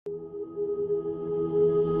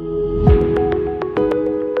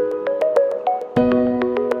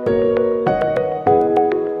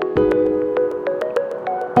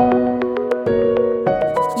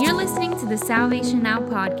Salvation Now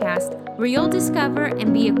podcast, where you'll discover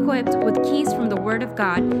and be equipped with keys from the Word of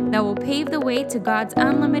God that will pave the way to God's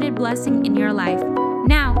unlimited blessing in your life.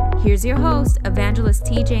 Now, here's your host, Evangelist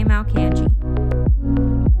TJ Malcanji.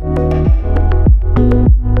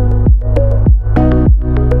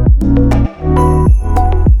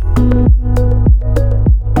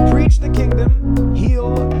 Preach the kingdom,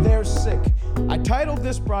 heal their sick. I titled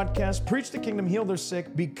this broadcast, Preach the Kingdom, Heal Their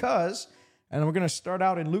Sick, because, and we're going to start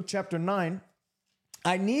out in Luke chapter 9,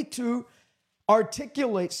 I need to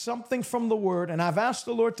articulate something from the Word, and I've asked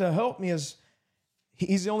the Lord to help me, as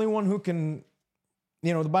He's the only one who can,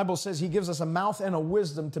 the Bible says He gives us a mouth and a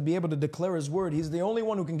wisdom to be able to declare His Word. He's the only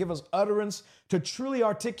one who can give us utterance to truly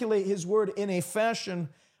articulate His Word in a fashion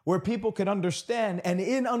where people can understand, and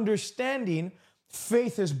in understanding,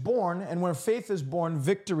 faith is born, and where faith is born,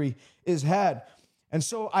 victory is had. And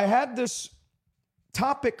so I had this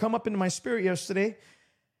topic come up into my spirit yesterday,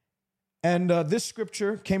 and this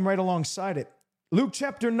scripture came right alongside it. Luke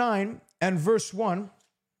chapter 9 and verse 1,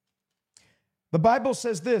 the Bible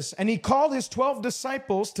says this, "And He called His 12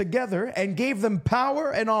 disciples together and gave them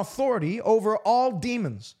power and authority over all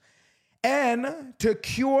demons and to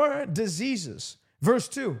cure diseases." Verse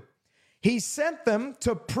 2, "He sent them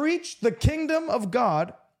to preach the kingdom of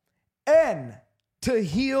God and to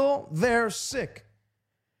heal their sick."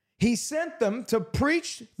 He sent them to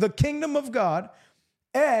preach the kingdom of God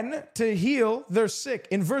and to heal their sick.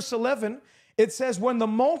 In verse 11, it says, "When the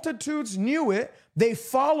multitudes knew it, they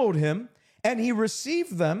followed Him, and He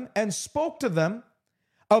received them and spoke to them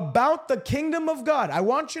about the kingdom of God." I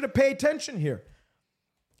want you to pay attention here.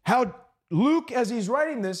 How Luke, as he's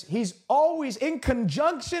writing this, he's always in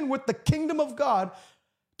conjunction with the kingdom of God,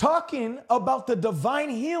 talking about the divine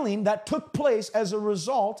healing that took place as a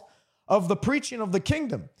result of the preaching of the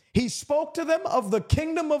kingdom. He spoke to them of the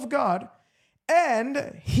kingdom of God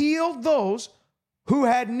and healed those who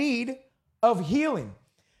had need of healing.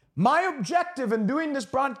 My objective in doing this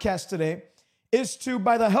broadcast today is to,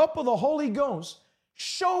 by the help of the Holy Ghost,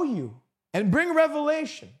 show you and bring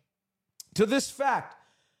revelation to this fact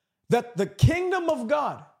that the kingdom of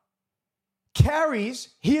God carries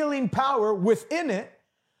healing power within it,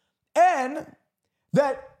 and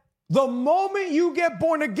that the moment you get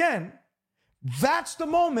born again, that's the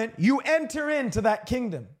moment you enter into that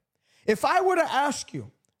kingdom. If I were to ask you,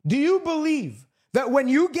 do you believe that when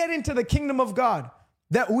you get into the kingdom of God,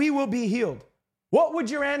 that we will be healed? What would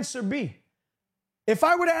your answer be? If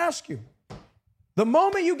I were to ask you, the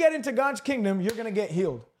moment you get into God's kingdom, you're going to get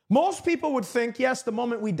healed. Most people would think, yes, the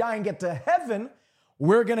moment we die and get to heaven,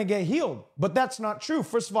 we're going to get healed. But that's not true.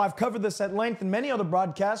 First of all, I've covered this at length in many other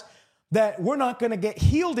broadcasts, that we're not going to get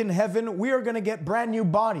healed in heaven. We are going to get brand new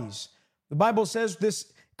bodies. The Bible says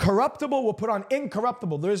this corruptible will put on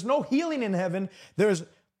incorruptible. There is no healing in heaven. There's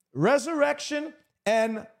resurrection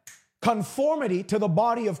and conformity to the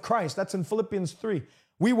body of Christ. That's in Philippians 3.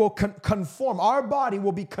 We will conform. Our body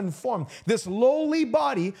will be conformed. This lowly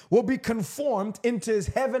body will be conformed into His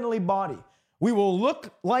heavenly body. We will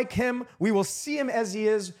look like Him. We will see Him as He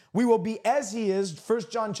is. We will be as He is. 1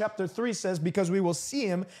 John chapter 3 says, because we will see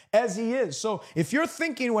Him as He is. So if you're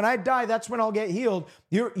thinking when I die, that's when I'll get healed,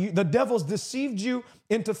 the devil's deceived you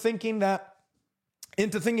into thinking that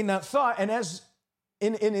thought. And as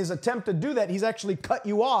in his attempt to do that, he's actually cut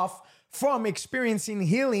you off from experiencing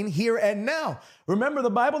healing here and now. Remember,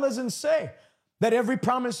 the Bible doesn't say that every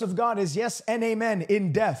promise of God is yes and amen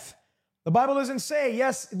in death. The Bible doesn't say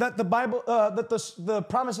yes, that the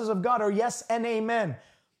promises of God are yes and amen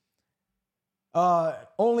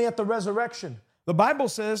only at the resurrection. The Bible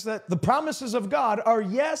says that the promises of God are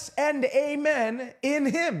yes and amen in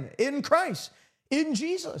Him, in Christ, in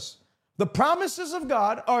Jesus. The promises of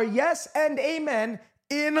God are yes and amen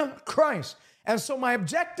in Christ. And so my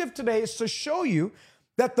objective today is to show you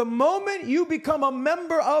that the moment you become a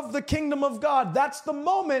member of the kingdom of God, that's the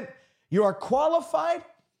moment you are qualified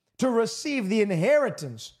to receive the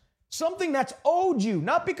inheritance, something that's owed you,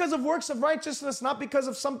 not because of works of righteousness, not because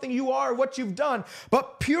of something you are or what you've done,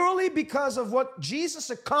 but purely because of what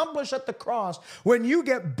Jesus accomplished at the cross. When you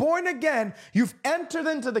get born again, you've entered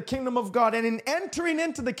into the kingdom of God, and in entering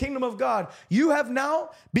into the kingdom of God, you have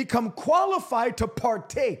now become qualified to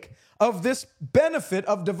partake of this benefit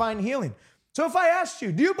of divine healing. So if I asked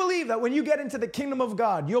you, do you believe that when you get into the kingdom of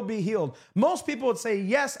God, you'll be healed? Most people would say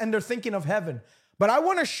yes, and they're thinking of heaven. But I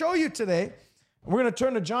want to show you today, we're going to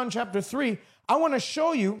turn to John chapter 3. I want to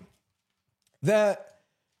show you that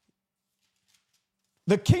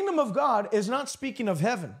the kingdom of God is not speaking of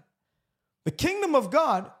heaven. The kingdom of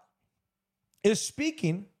God is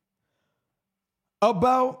speaking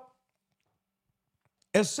about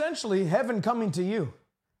essentially heaven coming to you.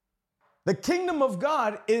 The kingdom of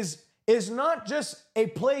God is not just a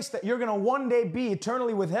place that you're going to one day be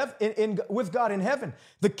eternally with God in heaven.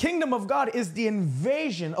 The kingdom of God is the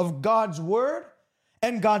invasion of God's word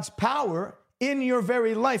and God's power in your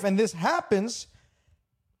very life. And this happens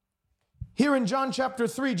here in John chapter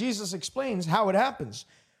 3. Jesus explains how it happens.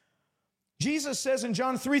 Jesus says in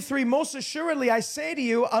John 3:3, most assuredly I say to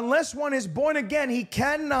you, unless one is born again, he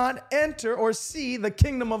cannot enter or see the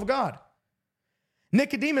kingdom of God.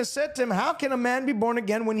 Nicodemus said to him, how can a man be born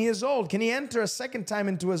again when he is old? Can he enter a second time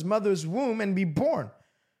into his mother's womb and be born?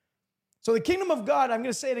 So the kingdom of God, I'm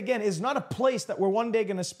going to say it again, is not a place that we're one day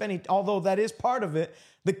going to spend, although that is part of it.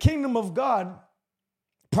 The kingdom of God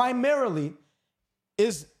primarily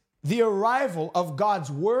is the arrival of God's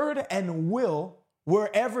word and will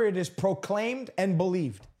wherever it is proclaimed and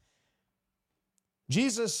believed.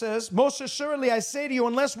 Jesus says, most assuredly I say to you,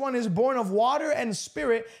 unless one is born of water and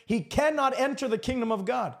spirit, he cannot enter the kingdom of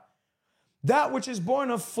God. That which is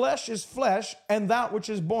born of flesh is flesh, and that which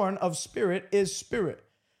is born of spirit is spirit.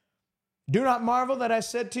 Do not marvel that I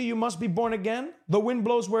said to you, you must be born again. The wind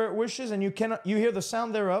blows where it wishes, and you hear the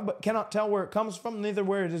sound thereof, but cannot tell where it comes from, neither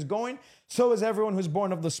where it is going. So is everyone who's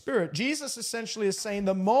born of the Spirit. Jesus essentially is saying,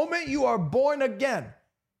 the moment you are born again,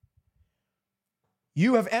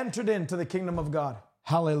 you have entered into the kingdom of God.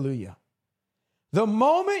 Hallelujah. The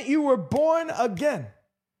moment you were born again,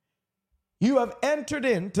 you have entered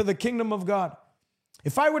into the kingdom of God.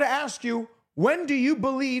 If I were to ask you, when do you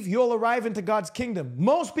believe you'll arrive into God's kingdom?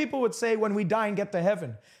 Most people would say when we die and get to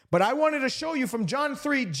heaven. But I wanted to show you from John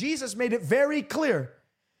 3, Jesus made it very clear.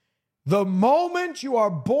 The moment you are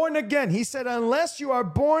born again, he said, unless you are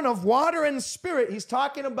born of water and spirit, he's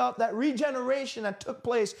talking about that regeneration that took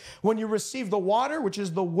place when you receive the water, which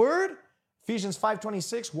is the word, Ephesians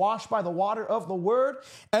 5:26, washed by the water of the word,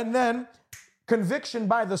 and then conviction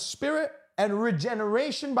by the Spirit and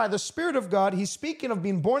regeneration by the Spirit of God. He's speaking of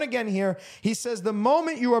being born again here. He says, the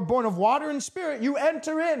moment you are born of water and spirit, you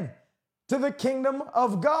enter in to the kingdom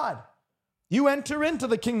of God. You enter into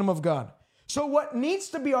the kingdom of God. So what needs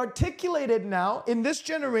to be articulated now in this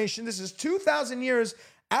generation, this is 2,000 years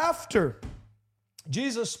after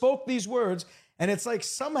Jesus spoke these words, and it's like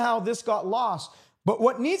somehow this got lost. But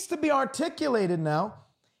what needs to be articulated now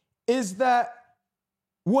is that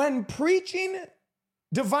when preaching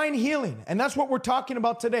divine healing, and that's what we're talking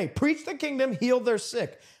about today, preach the kingdom, heal their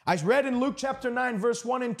sick. I read in Luke chapter 9, verse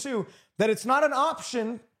 1 and 2, that it's not an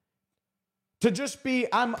option to just be,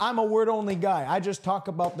 I'm a word-only guy. I just talk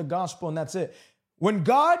about the gospel and that's it. When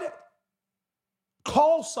God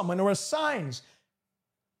calls someone or assigns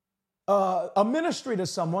a ministry to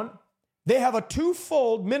someone, they have a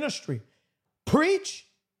twofold ministry. Preach,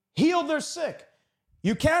 heal their sick.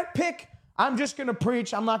 You can't pick, I'm just going to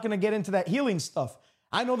preach, I'm not going to get into that healing stuff.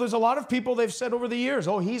 I know there's a lot of people they've said over the years,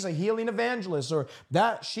 oh, he's a healing evangelist, or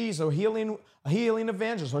that she's a healing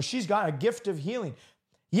evangelist, or she's got a gift of healing.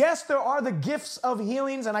 Yes, there are the gifts of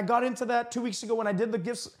healings, and I got into that 2 weeks ago when I did the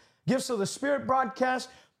gifts of the Spirit broadcast,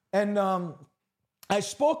 and I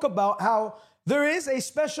spoke about how there is a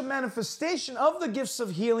special manifestation of the gifts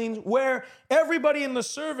of healing where everybody in the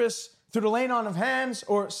service, through the laying on of hands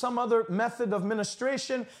or some other method of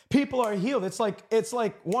ministration, people are healed. It's like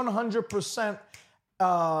 100%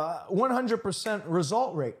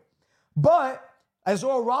 result rate. But as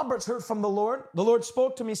Oral Roberts heard from the Lord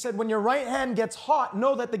spoke to me, said, when your right hand gets hot,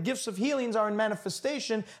 know that the gifts of healings are in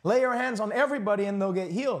manifestation. Lay your hands on everybody and they'll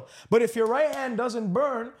get healed. But if your right hand doesn't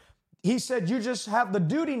burn, he said, you just have the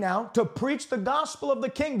duty now to preach the gospel of the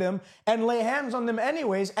kingdom and lay hands on them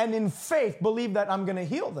anyways, and in faith believe that I'm going to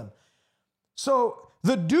heal them. So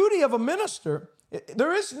the duty of a minister,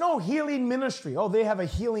 there is no healing ministry. Oh, they have a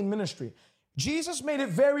healing ministry. Jesus made it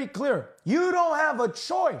very clear. You don't have a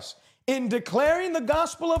choice. In declaring the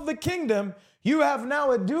gospel of the kingdom, you have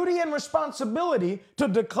now a duty and responsibility to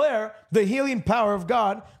declare the healing power of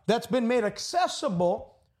God that's been made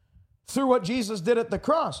accessible through what Jesus did at the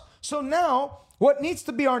cross. So now, what needs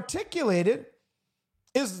to be articulated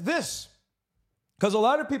is this. Because a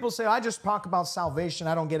lot of people say, I just talk about salvation,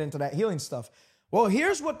 I don't get into that healing stuff. Well,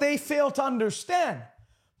 here's what they fail to understand.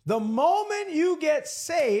 The moment you get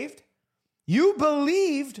saved, you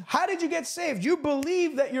believed. How did you get saved? You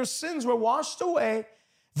believed that your sins were washed away,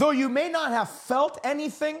 though you may not have felt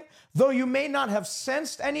anything, though you may not have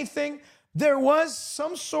sensed anything. There was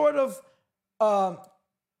some sort of,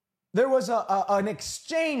 an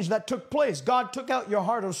exchange that took place. God took out your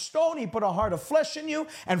heart of stone. He put a heart of flesh in you.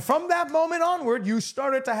 And from that moment onward, you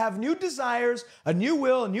started to have new desires, a new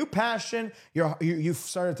will, a new passion. You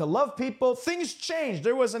started to love people. Things changed.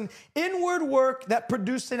 There was an inward work that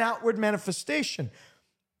produced an outward manifestation.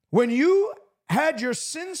 When you had your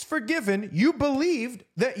sins forgiven, you believed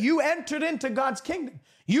that you entered into God's kingdom.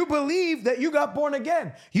 You believed that you got born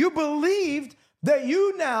again. You believed that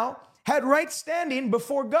you now had right standing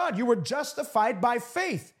before God. You were justified by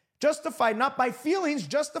faith. Justified not by feelings,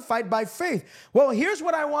 justified by faith. Well, here's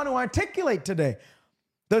what I want to articulate today.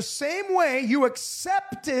 The same way you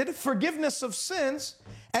accepted forgiveness of sins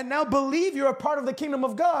and now believe you're a part of the kingdom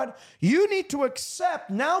of God, you need to accept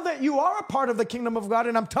now that you are a part of the kingdom of God,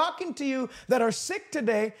 and I'm talking to you that are sick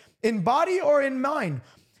today in body or in mind.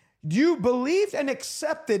 You believed and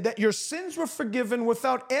accepted that your sins were forgiven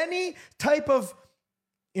without any type of,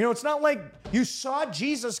 it's not like you saw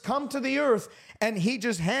Jesus come to the earth and he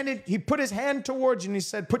put his hand towards you and he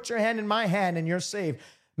said, put your hand in my hand and you're saved.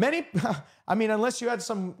 Unless you had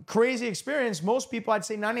some crazy experience, most people, I'd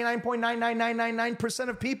say 99.99999%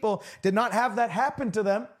 of people did not have that happen to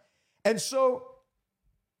them. And so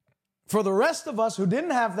for the rest of us who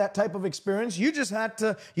didn't have that type of experience, you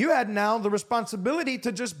had now the responsibility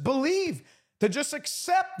to just believe, to just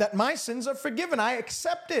accept that my sins are forgiven. I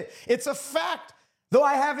accept it. It's a fact. Though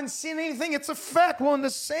I haven't seen anything, it's a fact. Well, in the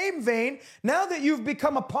same vein, now that you've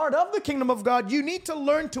become a part of the kingdom of God, you need to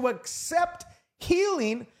learn to accept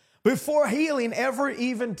healing before healing ever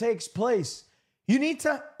even takes place. You need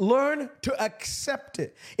to learn to accept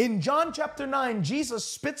it. In John chapter 9, Jesus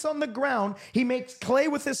spits on the ground. He makes clay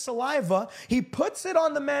with his saliva. He puts it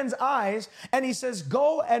on the man's eyes and he says,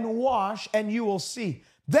 go and wash and you will see.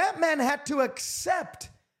 That man had to accept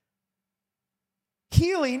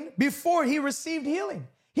healing before he received healing.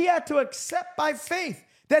 He had to accept by faith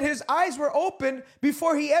that his eyes were open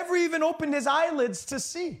before he ever even opened his eyelids to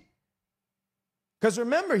see. Because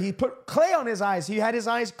remember, he put clay on his eyes. He had his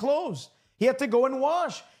eyes closed. He had to go and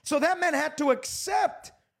wash. So that man had to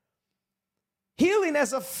accept healing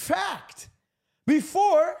as a fact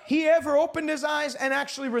before he ever opened his eyes and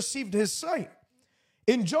actually received his sight.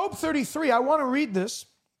 In Job 33, I want to read this.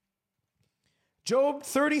 Job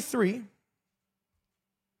 33.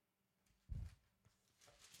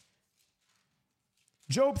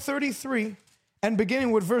 Job 33, and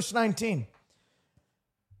beginning with verse 19.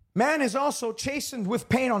 Man is also chastened with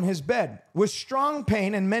pain on his bed, with strong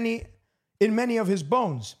pain in many of his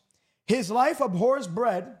bones. His life abhors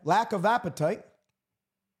bread, lack of appetite.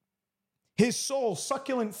 His soul,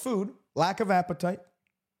 succulent food, lack of appetite.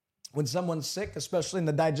 When someone's sick, especially in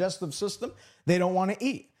the digestive system, they don't want to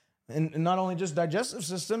eat. And not only just digestive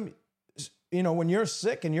system, when you're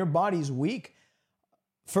sick and your body's weak,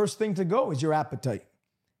 first thing to go is your appetite.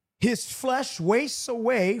 His flesh wastes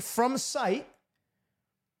away from sight.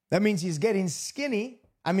 That means he's getting skinny.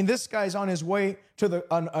 This guy's on his way to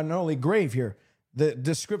an early grave here. The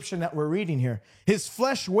description that we're reading here. His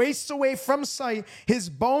flesh wastes away from sight. His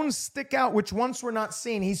bones stick out, which once were not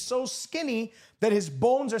seen. He's so skinny that his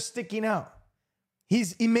bones are sticking out.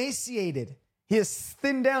 He's emaciated. He is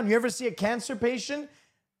thinned down. You ever see a cancer patient?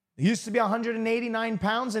 They used to be 189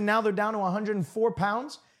 pounds, and now they're down to 104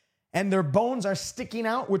 pounds. And their bones are sticking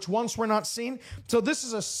out, which once were not seen. So this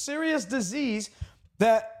is a serious disease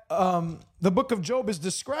that the book of Job is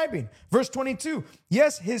describing. Verse 22,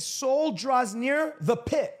 yes, his soul draws near the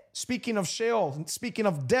pit, speaking of Sheol, speaking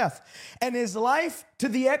of death, and his life to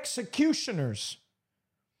the executioners.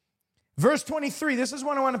 Verse 23, this is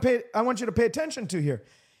what I want you to pay attention to here.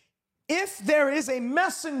 If there is a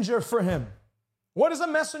messenger for him, what does a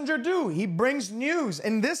messenger do? He brings news.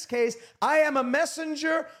 In this case, I am a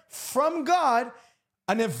messenger from God,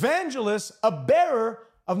 an evangelist, a bearer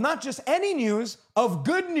of not just any news, of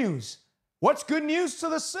good news. What's good news to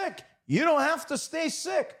the sick? You don't have to stay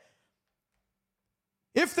sick.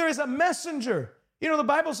 If there is a messenger, the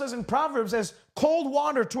Bible says in Proverbs, as cold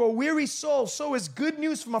water to a weary soul, so is good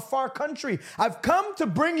news from a far country. I've come to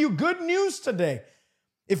bring you good news today.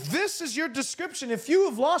 If this is your description, if you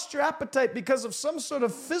have lost your appetite because of some sort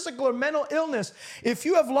of physical or mental illness, if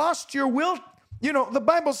you have lost your will, the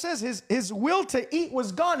Bible says his will to eat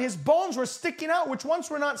was gone. His bones were sticking out, which once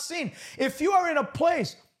were not seen. If you are in a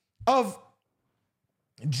place of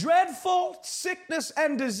dreadful sickness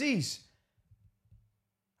and disease,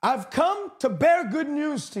 I've come to bear good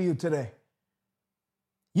news to you today.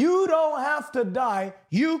 You don't have to die.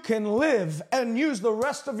 You can live and use the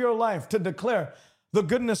rest of your life to declare the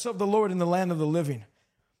goodness of the Lord in the land of the living.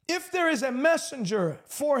 If there is a messenger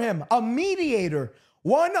for him, a mediator,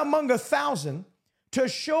 one among 1,000, to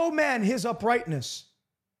show man his uprightness.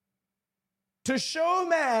 To show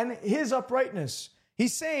man his uprightness.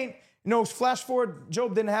 He's saying, flash forward,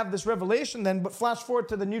 Job didn't have this revelation then, but flash forward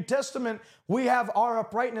to the New Testament, we have our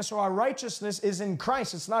uprightness or our righteousness is in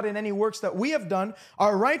Christ. It's not in any works that we have done.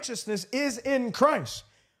 Our righteousness is in Christ.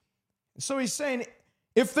 So he's saying,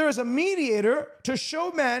 if there is a mediator to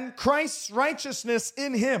show man Christ's righteousness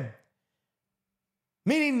in him.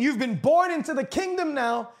 Meaning you've been born into the kingdom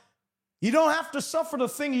now. You don't have to suffer the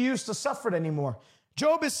thing you used to suffer anymore.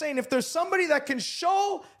 Job is saying if there's somebody that can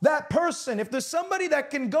show that person, if there's somebody that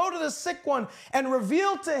can go to the sick one and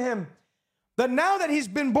reveal to him that now that he's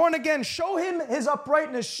been born again, show him his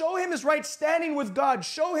uprightness, show him his right standing with God,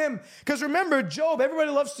 show him, because remember Job,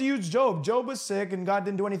 everybody loves to use Job. Job was sick and God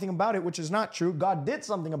didn't do anything about it, which is not true. God did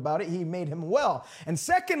something about it. He made him well. And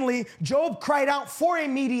secondly, Job cried out for a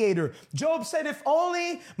mediator. Job said, if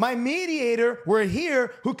only my mediator were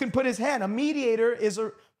here who can put his hand. A mediator is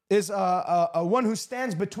a one who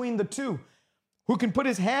stands between the two, who can put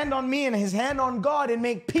his hand on me and his hand on God and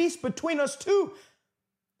make peace between us two.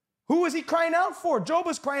 Who was he crying out for? Job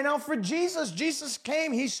was crying out for Jesus. Jesus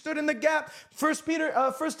came. He stood in the gap. 1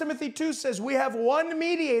 Timothy 2 says, we have one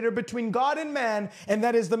mediator between God and man, and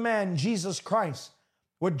that is the man, Jesus Christ.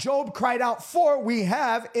 What Job cried out for, we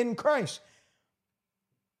have in Christ.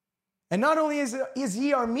 And not only is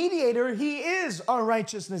he our mediator, he is our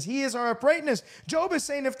righteousness. He is our uprightness. Job is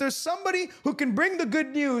saying if there's somebody who can bring the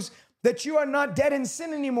good news that you are not dead in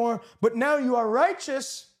sin anymore, but now you are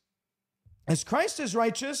righteous, as Christ is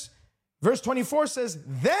righteous, verse 24 says,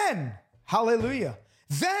 then, hallelujah,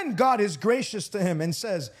 then God is gracious to him and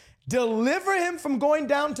says, deliver him from going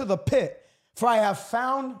down to the pit, for I have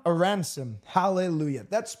found a ransom. Hallelujah.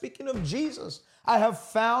 That's speaking of Jesus. I have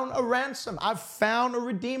found a ransom. I've found a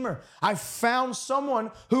redeemer. I've found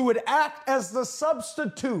someone who would act as the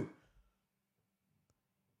substitute.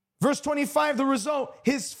 Verse 25, the result,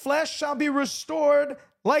 his flesh shall be restored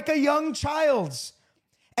like a young child's,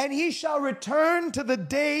 and he shall return to the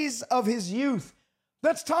days of his youth.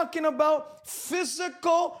 That's talking about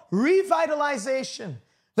physical revitalization.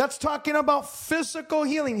 That's talking about physical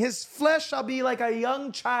healing. His flesh shall be like a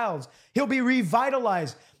young child's. He'll be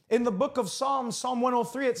revitalized. In the book of Psalms, Psalm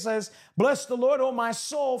 103, it says, bless the Lord, O my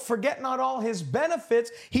soul, forget not all his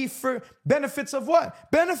benefits. Benefits of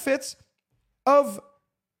what? Benefits of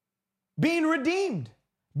being redeemed.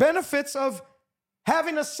 Benefits of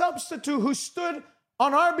having a substitute who stood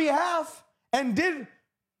on our behalf and did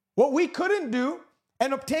what we couldn't do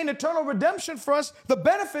and obtained eternal redemption for us. The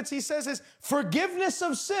benefits, he says, is forgiveness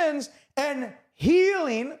of sins and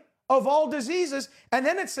healing of all diseases. And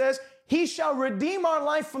then it says, he shall redeem our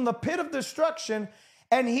life from the pit of destruction,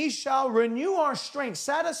 and he shall renew our strength,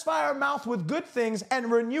 satisfy our mouth with good things,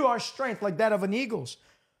 and renew our strength like that of an eagle's.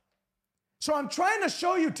 So I'm trying to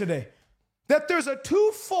show you today that there's a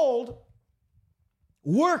twofold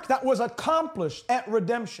work that was accomplished at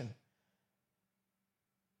redemption.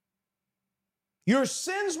 Your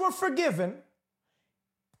sins were forgiven,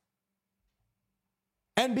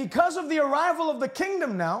 and because of the arrival of the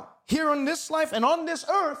kingdom now, here on this life and on this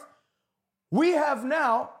earth, we have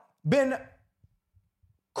now been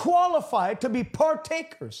qualified to be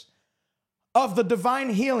partakers of the divine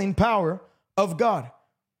healing power of God.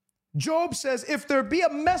 Job says, if there be a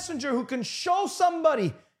messenger who can show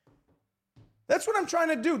somebody, that's what I'm trying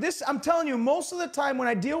to do. I'm telling you, most of the time when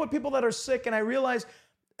I deal with people that are sick and I realize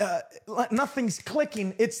nothing's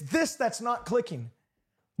clicking, it's this that's not clicking.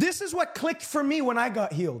 This is what clicked for me when I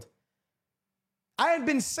got healed. I had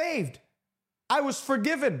been saved. I was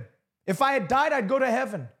forgiven. If I had died, I'd go to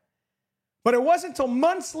heaven. But it wasn't until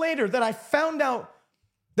months later that I found out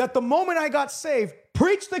that the moment I got saved,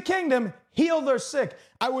 preach the kingdom, heal their sick,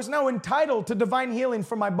 I was now entitled to divine healing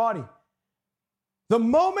for my body. The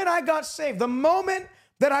moment I got saved, the moment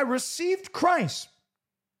that I received Christ,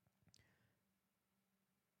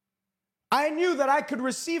 I knew that I could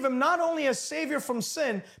receive him not only as Savior from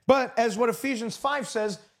sin, but as what Ephesians 5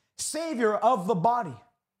 says, Savior of the body.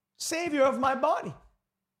 Savior of my body.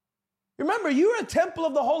 Remember, you're a temple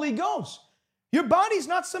of the Holy Ghost. Your body's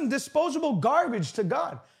not some disposable garbage to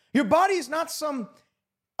God. Your body is not some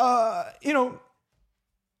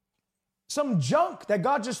junk that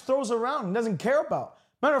God just throws around and doesn't care about.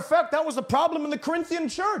 Matter of fact, that was the problem in the Corinthian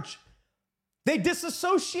church. They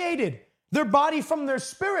disassociated their body from their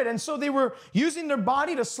spirit. And so they were using their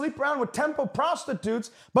body to sleep around with temple prostitutes,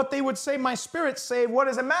 but they would say, my spirit's saved. What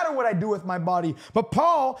does it matter what I do with my body? But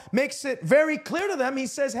Paul makes it very clear to them. He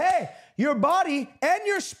says, hey, your body and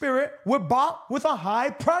your spirit were bought with a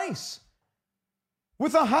high price.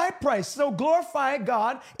 With a high price. So glorify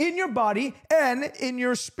God in your body and in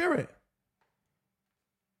your spirit.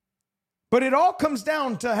 But it all comes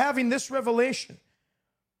down to having this revelation.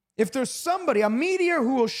 If there's somebody, a mediator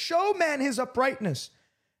who will show man his uprightness,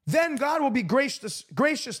 then God will be gracious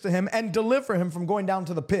to him and deliver him from going down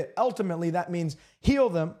to the pit. Ultimately, that means heal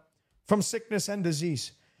them from sickness and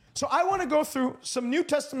disease. So I want to go through some New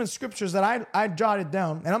Testament scriptures that I jotted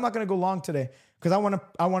down, and I'm not going to go long today because I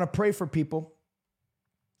want to pray for people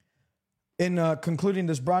in concluding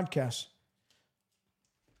this broadcast.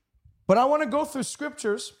 But I want to go through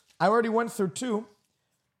scriptures, I already went through 2,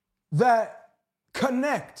 that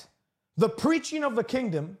connect the preaching of the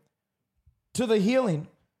kingdom to the healing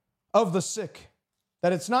of the sick.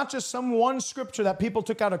 That it's not just some one scripture that people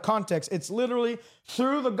took out of context. It's literally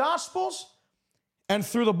through the Gospels and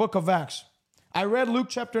through the book of Acts. I read Luke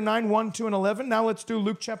chapter 9, 1, 2, and 11. Now let's do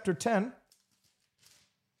Luke chapter 10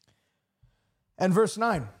 and verse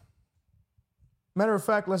 9. Matter of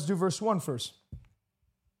fact, let's do verse 1 first.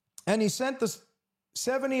 And he sent the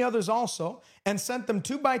 70 others also, and sent them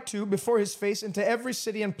 2 by 2 before his face into every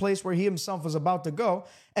city and place where he himself was about to go.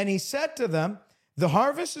 And he said to them, the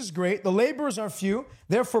harvest is great, the laborers are few.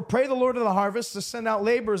 Therefore pray the Lord of the harvest to send out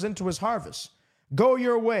laborers into his harvest. Go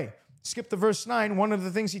your way. Skip to verse 9. One of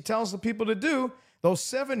the things he tells the people to do, those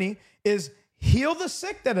 70, is heal the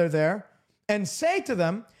sick that are there and say to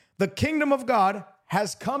them, the kingdom of God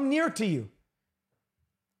has come near to you.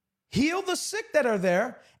 Heal the sick that are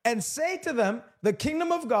there and say to them, the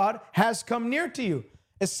kingdom of God has come near to you.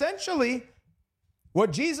 Essentially,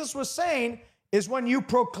 what Jesus was saying is when you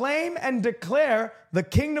proclaim and declare the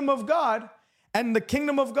kingdom of God, and the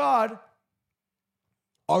kingdom of God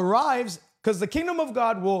arrives, because the kingdom of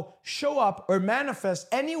God will show up or manifest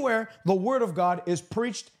anywhere the word of God is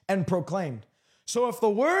preached and proclaimed. So if the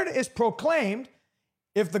word is proclaimed,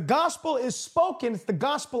 if the gospel is spoken, it's the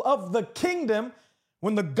gospel of the kingdom.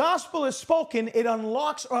 When the gospel is spoken, it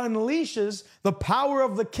unlocks or unleashes the power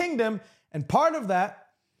of the kingdom, and part of that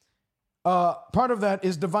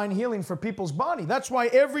is divine healing for people's body. That's why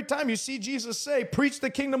every time you see Jesus say, preach the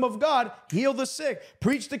kingdom of God, heal the sick.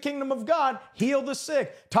 Preach the kingdom of God, heal the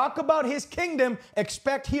sick. Talk about his kingdom,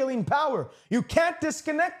 expect healing power. You can't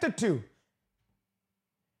disconnect the two.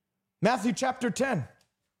 Matthew chapter 10.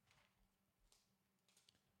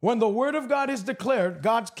 When the word of God is declared,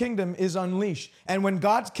 God's kingdom is unleashed. And when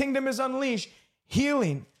God's kingdom is unleashed,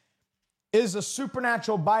 healing is a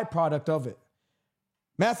supernatural byproduct of it.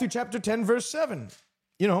 Matthew chapter 10, verse 7.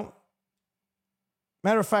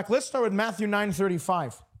 Matter of fact, let's start with Matthew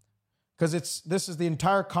 9:35, because this is the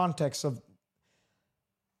entire context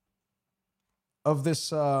of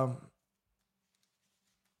this, of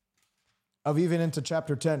even into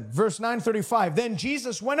chapter 10. Verse 9:35. Then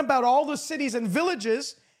Jesus went about all the cities and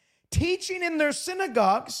villages, teaching in their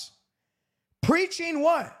synagogues, preaching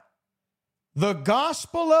what? The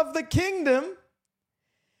gospel of the kingdom,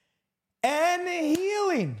 and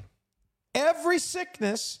healing every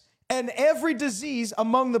sickness and every disease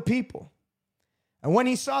among the people. And when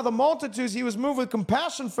he saw the multitudes, he was moved with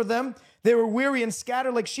compassion for them. They were weary and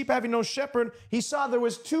scattered like sheep having no shepherd. He saw there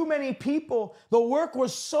was too many people. The work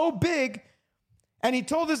was so big. And he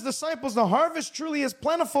told his disciples, the harvest truly is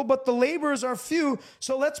plentiful, but the laborers are few.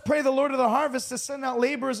 So let's pray the Lord of the harvest to send out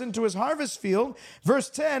laborers into his harvest field. Verse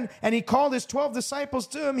 10, and he called his 12 disciples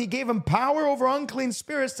to him. He gave them power over unclean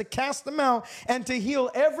spirits to cast them out and to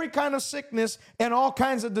heal every kind of sickness and all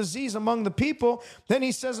kinds of disease among the people. Then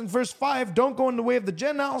he says in verse 5, don't go in the way of the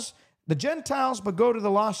Gentiles, but go to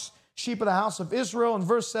the lost sheep of the house of Israel. In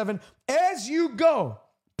verse 7, as you go,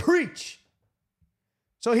 preach.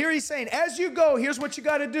 So here he's saying, as you go, here's what you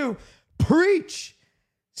got to do. Preach,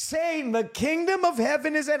 saying the kingdom of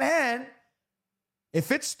heaven is at hand.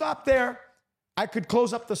 If it stopped there, I could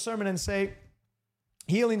close up the sermon and say,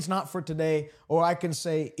 healing's not for today. Or I can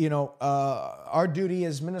say, our duty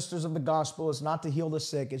as ministers of the gospel is not to heal the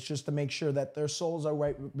sick. It's just to make sure that their souls are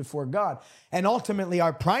right before God. And ultimately,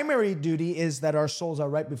 our primary duty is that our souls are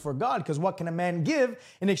right before God. Because what can a man give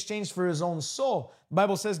in exchange for his own soul? The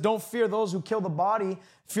Bible says, don't fear those who kill the body.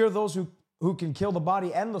 Fear those who can kill the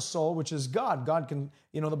body and the soul, which is God. God can,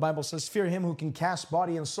 the Bible says, fear him who can cast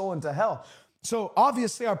body and soul into hell. So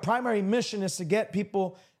obviously, our primary mission is to get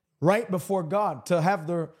people right before God, to have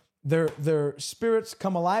their spirits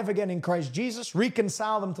come alive again in Christ Jesus,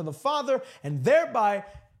 reconcile them to the Father, and thereby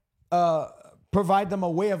provide them a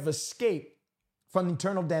way of escape from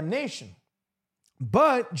eternal damnation.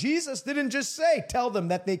 But Jesus didn't just say, tell them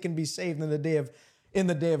that they can be saved in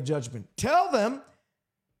the day of judgment. Tell them,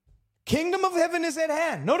 kingdom of heaven is at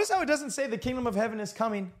hand. Notice how it doesn't say the kingdom of heaven is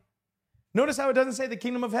coming. Notice how it doesn't say the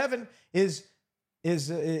kingdom of heaven is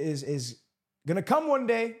going to come one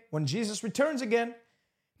day when Jesus returns again.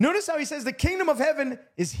 Notice how he says the kingdom of heaven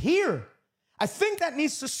is here. I think that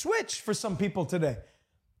needs to switch for some people today.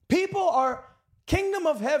 People are kingdom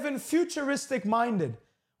of heaven futuristic minded.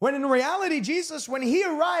 When in reality, Jesus, when he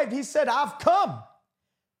arrived, he said, I've come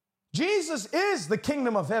Jesus is the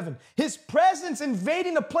kingdom of heaven. His presence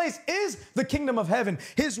invading a place is the kingdom of heaven.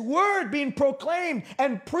 His word being proclaimed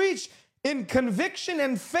and preached in conviction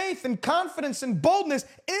and faith and confidence and boldness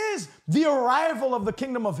is the arrival of the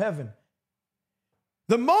kingdom of heaven.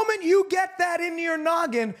 The moment you get that in your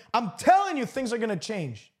noggin, I'm telling you, things are going to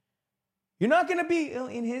change. You're not going to be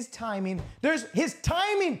in his timing. His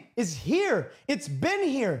timing is here. It's been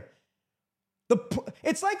here.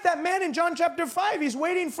 It's like that man in John chapter 5. He's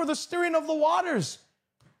waiting for the stirring of the waters.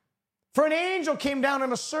 For an angel came down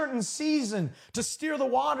in a certain season to steer the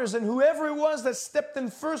waters, and whoever it was that stepped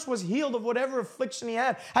in first was healed of whatever affliction he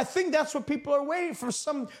had. I think that's what people are waiting for,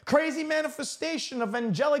 some crazy manifestation of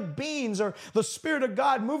angelic beings or the Spirit of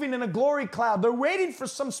God moving in a glory cloud. They're waiting for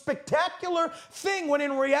some spectacular thing when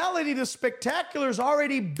in reality the spectacular has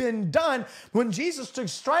already been done when Jesus took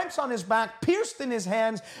stripes on his back, pierced in his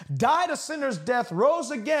hands, died a sinner's death,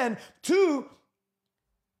 rose again to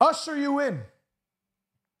usher you in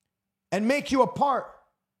and make you a part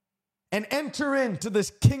and enter into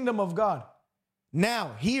this kingdom of God.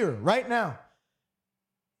 Now, here, right now.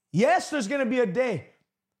 Yes, there's going to be a day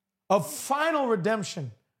of final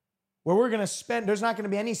redemption where we're going to spend, there's not going to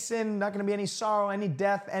be any sin, not going to be any sorrow, any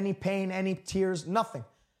death, any pain, any tears, nothing.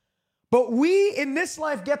 But we in this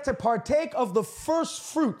life get to partake of the first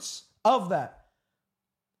fruits of that.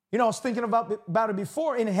 You know, I was thinking about it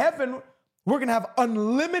before. In heaven, we're going to have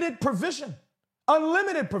unlimited provision.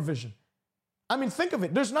 Unlimited provision. I mean, think of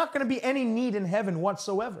it. There's not going to be any need in heaven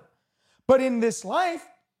whatsoever. But in this life,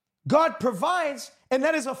 God provides, and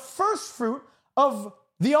that is a first fruit of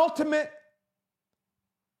the ultimate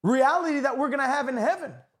reality that we're going to have in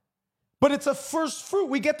heaven. But it's a first fruit.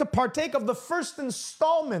 We get to partake of the first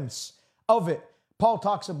installments of it, Paul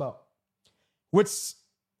talks about. With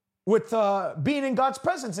being in God's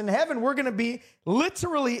presence. In heaven, we're going to be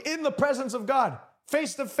literally in the presence of God,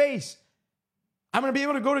 face to face. I'm going to be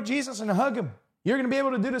able to go to Jesus and hug him. You're going to be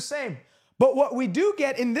able to do the same. But what we do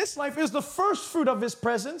get in this life is the first fruit of his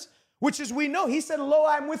presence, which is we know. He said, lo,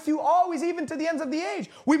 I'm with you always, even to the ends of the age.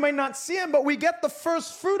 We may not see him, but we get the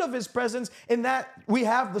first fruit of his presence in that we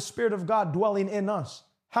have the Spirit of God dwelling in us.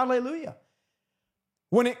 Hallelujah.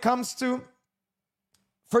 When it comes to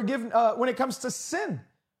when it comes to sin,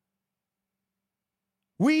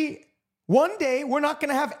 one day we're not going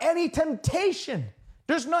to have any temptation.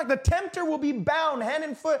 The tempter will be bound hand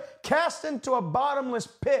and foot, cast into a bottomless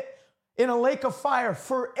pit in a lake of fire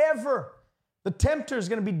forever. The tempter is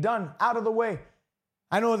going to be done, out of the way.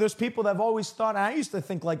 I know there's people that have always thought, and I used to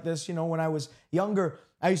think like this, when I was younger,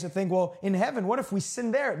 I used to think, well, in heaven, what if we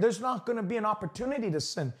sin there? There's not going to be an opportunity to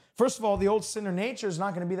sin. First of all, the old sinner nature is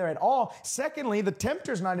not going to be there at all. Secondly, the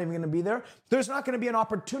tempter is not even going to be there. There's not going to be an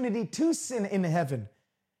opportunity to sin in heaven.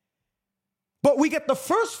 But we get the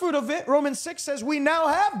first fruit of it. Romans 6 says we now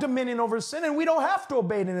have dominion over sin and we don't have to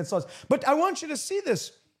obey it in its laws. But I want you to see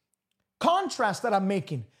this contrast that I'm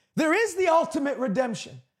making. There is the ultimate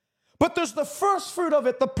redemption, but there's the first fruit of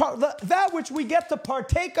it, that which we get to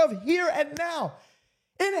partake of here and now.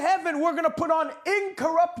 In heaven, we're going to put on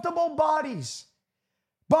incorruptible bodies,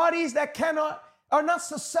 bodies that are not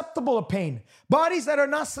susceptible to pain, bodies that are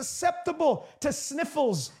not susceptible to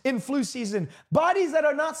sniffles in flu season, bodies that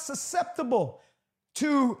are not susceptible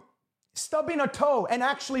to stubbing a toe and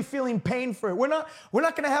actually feeling pain for it. We're not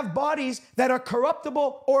going to have bodies that are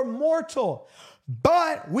corruptible or mortal,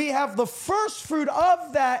 but we have the first fruit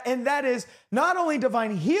of that, and that is not only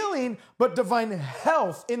divine healing, but divine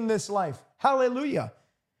health in this life. Hallelujah.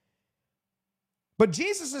 But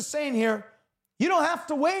Jesus is saying here, you don't have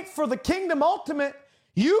to wait for the kingdom ultimate.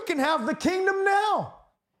 You can have the kingdom now.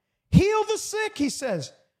 Heal the sick, he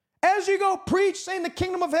says. As you go, preach, saying the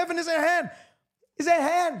kingdom of heaven is at hand. Is at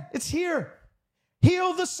hand. It's here.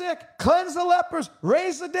 Heal the sick, cleanse the lepers,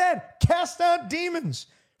 raise the dead, cast out demons.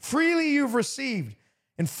 Freely you've received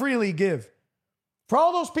and freely give. For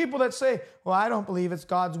all those people that say, well, I don't believe it's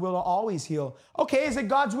God's will to always heal. Okay, is it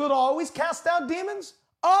God's will to always cast out demons?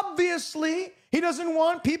 Obviously, he doesn't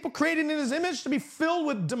want people created in his image to be filled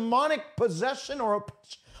with demonic possession or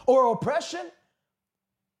oppression.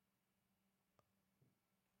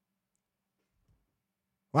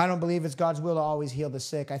 Well, I don't believe it's God's will to always heal the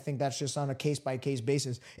sick. I think that's just on a case-by-case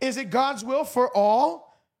basis. Is it God's will for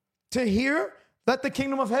all to hear that the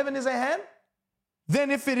kingdom of heaven is at hand?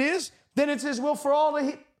 Then if it is, then it's his will for all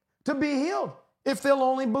to be healed, if they'll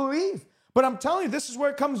only believe. But I'm telling you, this is where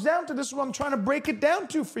it comes down to. This is what I'm trying to break it down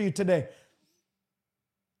to for you today.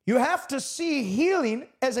 You have to see healing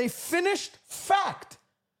as a finished fact,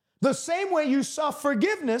 the same way you saw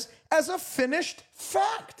forgiveness as a finished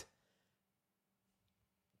fact.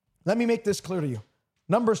 Let me make this clear to you.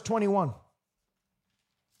 Numbers 21.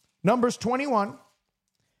 Numbers 21,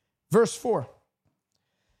 verse 4.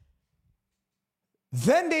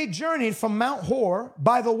 Then they journeyed from Mount Hor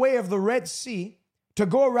by the way of the Red Sea to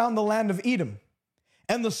go around the land of Edom.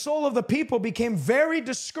 And the soul of the people became very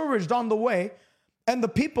discouraged on the way, and the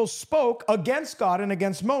people spoke against God and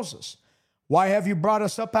against Moses. Why have you brought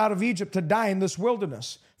us up out of Egypt to die in this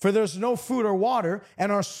wilderness? For there's no food or water,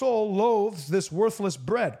 and our soul loathes this worthless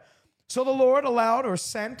bread. So the Lord allowed or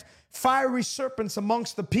sent fiery serpents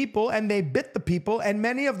amongst the people, and they bit the people, and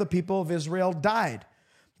many of the people of Israel died.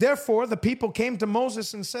 Therefore, the people came to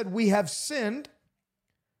Moses and said, we have sinned.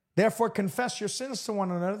 Therefore, confess your sins to one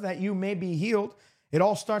another that you may be healed. It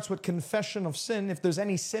all starts with confession of sin. If there's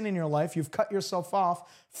any sin in your life, you've cut yourself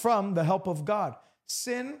off from the help of God.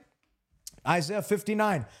 Sin, Isaiah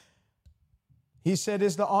 59. He said,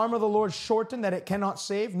 is the arm of the Lord shortened that it cannot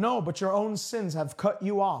save? No, but your own sins have cut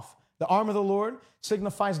you off. The arm of the Lord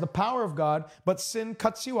signifies the power of God, but sin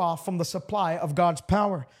cuts you off from the supply of God's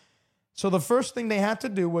power. So the first thing they had to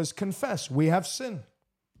do was confess, we have sinned.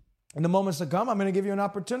 In the moments to come, I'm going to give you an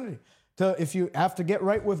opportunity to, if you have to get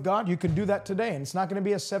right with God, you can do that today. And it's not going to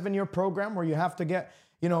be a 7-year program where you have to get,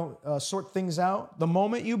 sort things out. The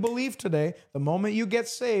moment you believe today, the moment you get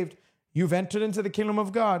saved, you've entered into the kingdom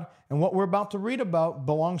of God. And what we're about to read about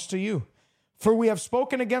belongs to you. For we have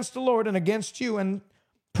spoken against the Lord and against you, and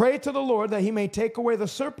pray to the Lord that he may take away the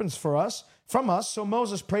serpents from us. So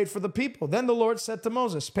Moses prayed for the people. Then the Lord said to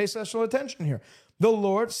Moses, pay special attention here. The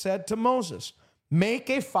Lord said to Moses, make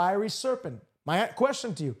a fiery serpent. My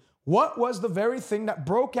question to you, what was the very thing that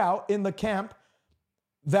broke out in the camp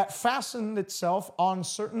that fastened itself on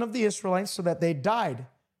certain of the Israelites so that they died?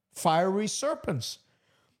 Fiery serpents.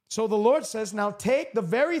 So the Lord says, now take the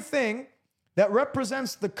very thing that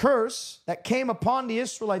represents the curse that came upon the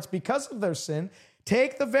Israelites because of their sin.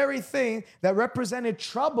 Take the very thing that represented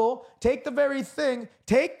trouble. Take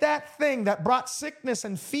that thing that brought sickness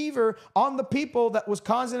and fever on the people that was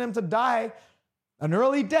causing them to die an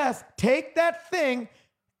early death. Take that thing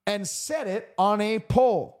and set it on a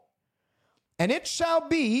pole. And it shall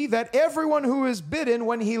be that everyone who is bitten,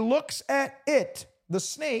 when he looks at it, the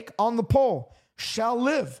snake on the pole, shall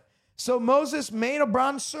live. So Moses made a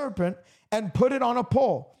bronze serpent and put it on a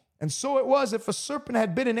pole. And so it was, if a serpent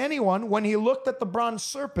had bitten anyone, when he looked at the bronze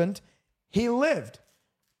serpent, he lived.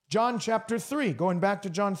 John chapter 3, going back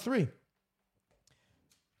to John 3.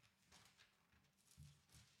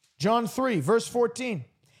 John 3, verse 14.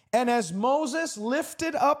 And as Moses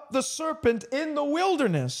lifted up the serpent in the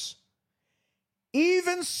wilderness,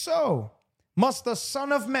 even so must the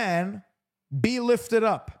Son of Man be lifted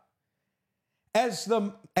up.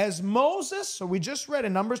 As Moses, so we just read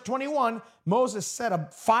in Numbers 21, Moses set a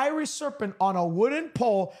fiery serpent on a wooden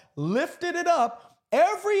pole, lifted it up.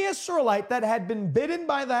 Every Israelite that had been bitten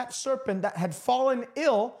by that serpent, that had fallen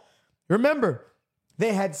ill, remember,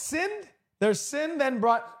 they had sinned. Their sin then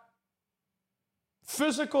brought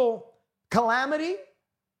physical calamity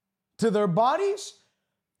to their bodies.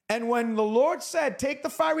 And when the Lord said, take the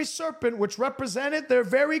fiery serpent, which represented their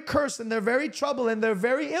very curse and their very trouble and their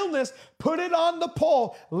very illness, put it on the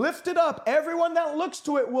pole, lift it up. Everyone that looks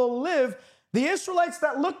to it will live. The Israelites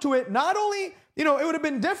that look to it, not only, it would have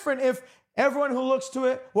been different if everyone who looks to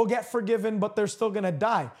it will get forgiven, but they're still going to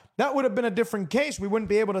die. That would have been a different case. We wouldn't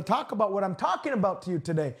be able to talk about what I'm talking about to you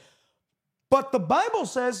today. But the Bible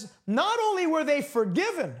says not only were they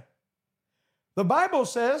forgiven, the Bible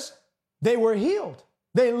says they were healed.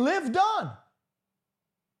 They lived on.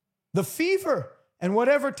 The fever and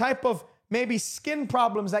whatever type of maybe skin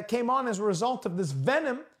problems that came on as a result of this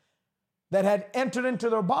venom that had entered into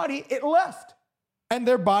their body, it left. And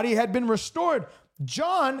their body had been restored.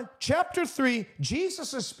 John chapter 3,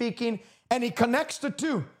 Jesus is speaking and he connects the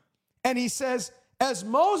two. And he says, as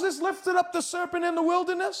Moses lifted up the serpent in the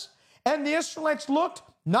wilderness and the Israelites looked,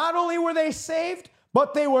 not only were they saved,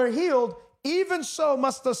 but they were healed. Even so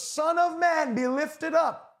must the Son of Man be lifted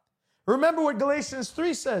up. Remember what Galatians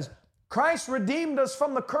 3 says. Christ redeemed us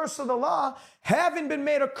from the curse of the law, having been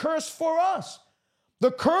made a curse for us. The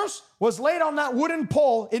curse was laid on that wooden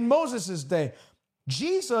pole in Moses' day.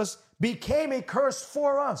 Jesus became a curse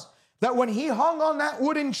for us. That when he hung on that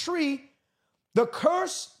wooden tree, the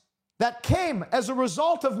curse that came as a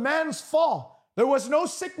result of man's fall, there was no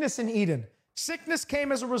sickness in Eden. Sickness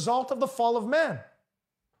came as a result of the fall of man.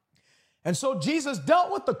 And so Jesus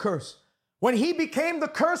dealt with the curse when he became the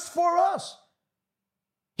curse for us.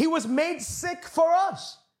 He was made sick for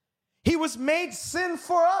us. He was made sin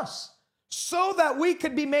for us so that we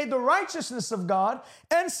could be made the righteousness of God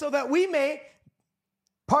and so that we may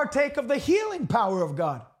partake of the healing power of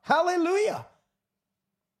God. Hallelujah.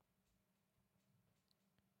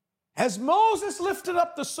 As Moses lifted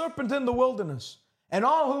up the serpent in the wilderness, and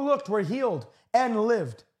all who looked were healed and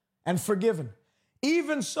lived and forgiven,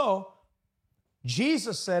 even so,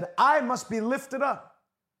 Jesus said, I must be lifted up.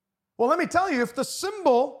 Well, let me tell you, if the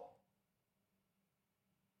symbol,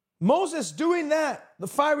 Moses doing that, the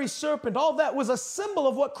fiery serpent, all that was a symbol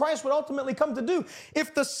of what Christ would ultimately come to do.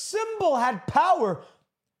 If the symbol had power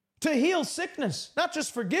to heal sickness, not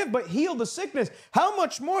just forgive, but heal the sickness, how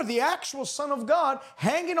much more the actual Son of God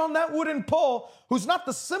hanging on that wooden pole, who's not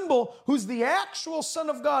the symbol, who's the actual Son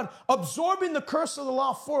of God, absorbing the curse of the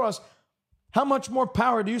law for us, how much more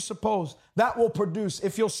power do you suppose that will produce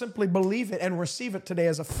if you'll simply believe it and receive it today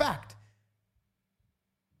as a fact?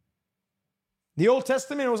 The Old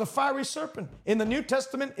Testament, it was a fiery serpent. In the New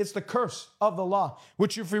Testament, it's the curse of the law,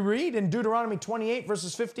 which if we read in Deuteronomy 28,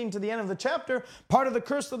 verses 15 to the end of the chapter, part of the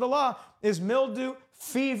curse of the law is mildew,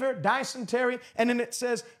 fever, dysentery, and then it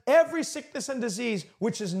says every sickness and disease,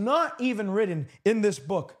 which is not even written in this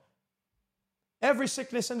book. Every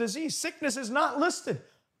sickness and disease. Sickness is not listed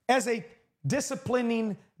as a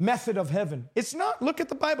disciplining method of heaven. It's not. Look at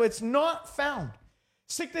the Bible. It's not found.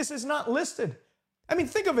 Sickness is not listed. I mean,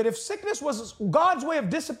 think of it. If sickness was God's way of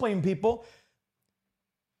disciplining people,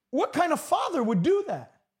 what kind of father would do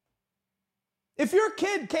that? If your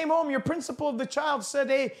kid came home, your principal of the child said,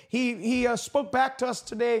 hey, he spoke back to us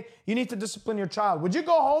today, you need to discipline your child. Would you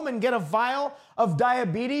go home and get a vial of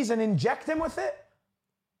diabetes and inject him with it?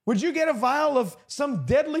 Would you get a vial of some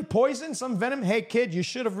deadly poison, some venom? Hey, kid, you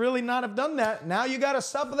should have really not have done that. Now you got to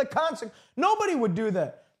suffer the consequence. Nobody would do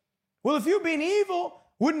that. Well, if you being evil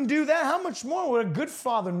wouldn't do that, how much more would a good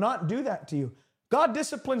father not do that to you? God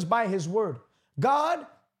disciplines by his word. God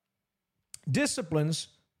disciplines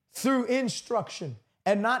through instruction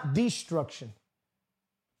and not destruction.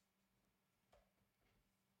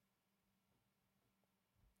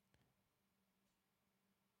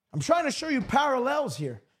 I'm trying to show you parallels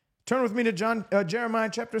here. Turn with me to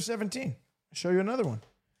Jeremiah chapter 17. I'll show you another one.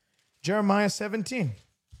 Jeremiah 17.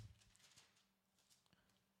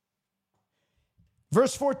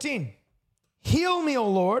 Verse 14, heal me, O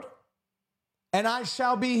Lord, and I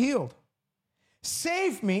shall be healed.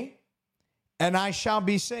 Save me, and I shall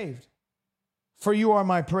be saved, for you are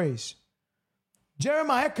my praise.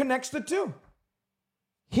 Jeremiah connects the two.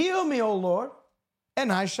 Heal me, O Lord, and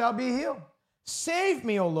I shall be healed. Save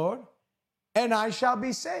me, O Lord, and I shall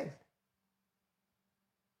be saved.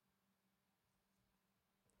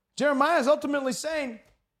 Jeremiah is ultimately saying,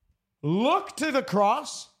 look to the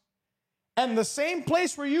cross, and the same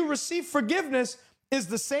place where you receive forgiveness is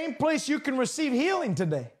the same place you can receive healing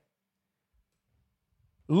today.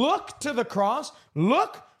 Look to the cross.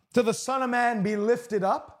 Look to the Son of Man be lifted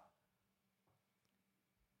up.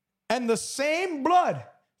 And the same blood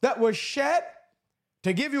that was shed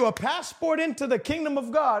to give you a passport into the kingdom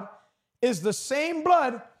of God is the same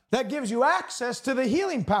blood that gives you access to the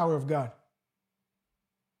healing power of God.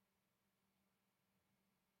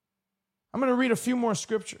 I'm going to read a few more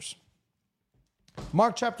scriptures.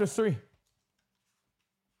 Mark chapter 3.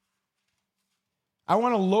 I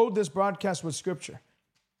want to load this broadcast with scripture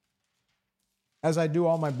as I do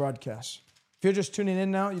all my broadcasts. If you're just tuning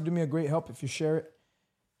in now, you do me a great help if you share it.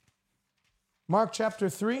 Mark chapter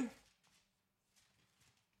 3.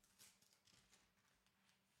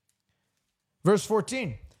 Verse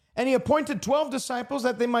 14. And he appointed 12 disciples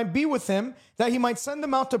that they might be with him, that he might send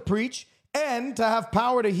them out to preach and to have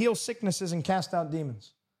power to heal sicknesses and cast out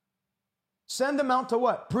demons. Send them out to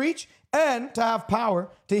what? Preach and to have power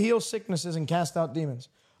to heal sicknesses and cast out demons.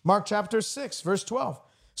 Mark chapter 6, verse 12.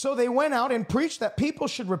 So they went out and preached that people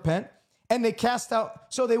should repent, and they cast out.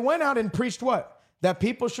 So they went out and preached what? That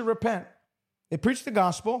people should repent. They preached the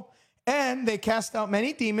gospel, and they cast out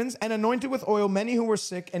many demons and anointed with oil many who were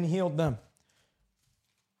sick and healed them.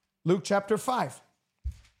 Luke chapter 5.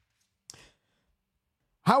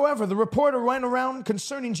 However, the reporter went around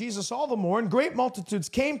concerning Jesus all the more, and great multitudes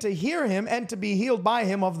came to hear him and to be healed by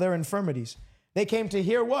him of their infirmities. They came to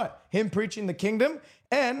hear what? Him preaching the kingdom,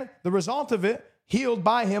 and the result of it, healed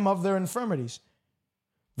by him of their infirmities.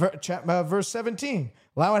 Verse 17.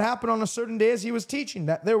 Now it happened on a certain day as he was teaching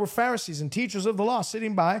that there were Pharisees and teachers of the law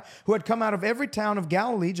sitting by who had come out of every town of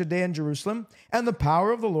Galilee, Judea, and Jerusalem, and the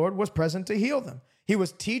power of the Lord was present to heal them. He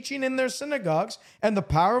was teaching in their synagogues, and the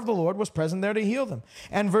power of the Lord was present there to heal them.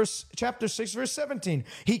 And chapter 6, verse 17,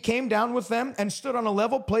 he came down with them and stood on a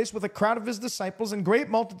level place with a crowd of his disciples and great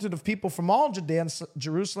multitude of people from all Judea and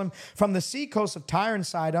Jerusalem, from the sea coast of Tyre and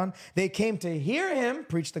Sidon. They came to hear him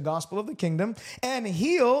preach the gospel of the kingdom and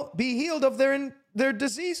be healed of their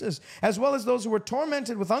diseases, as well as those who were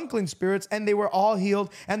tormented with unclean spirits, and they were all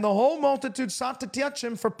healed. And the whole multitude sought to touch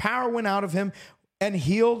him, for power went out of him and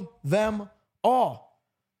healed them all.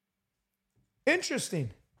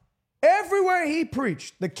 Interesting. Everywhere he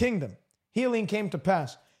preached the kingdom, healing came to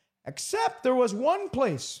pass, except there was one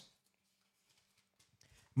place.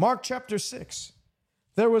 Mark chapter 6.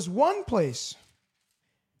 There was one place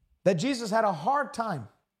that Jesus had a hard time.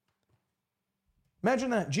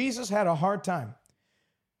 Imagine that. Jesus had a hard time.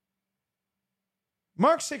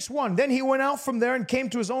 Mark 6:1. Then he went out from there and came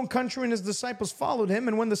to his own country, and his disciples followed him.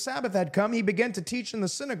 And when the Sabbath had come, he began to teach in the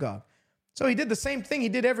synagogue. So he did the same thing he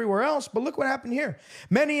did everywhere else, but look what happened here.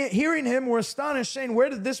 Many hearing him were astonished, saying, where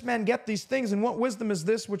did this man get these things, and what wisdom is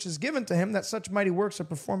this which is given to him, that such mighty works are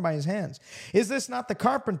performed by his hands? Is this not the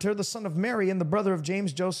carpenter, the son of Mary, and the brother of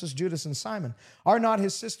James, Joseph, Judas, and Simon? Are not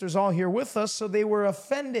his sisters all here with us? So they were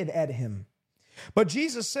offended at him. But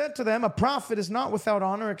Jesus said to them, a prophet is not without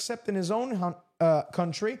honor except in his own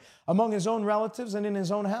country, among his own relatives, and in his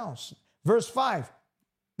own house. Verse 5.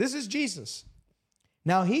 This is Jesus.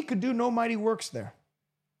 Now, he could do no mighty works there.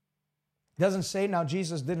 It doesn't say now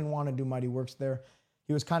Jesus didn't want to do mighty works there.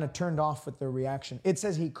 He was kind of turned off with their reaction. It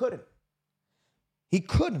says he couldn't. He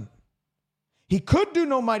couldn't. He could do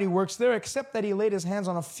no mighty works there except that he laid his hands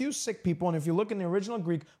on a few sick people, and if you look in the original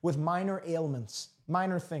Greek, with minor ailments,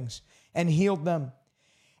 minor things, and healed them.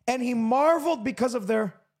 And he marveled because of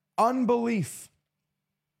their unbelief.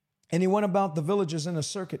 And he went about the villages in a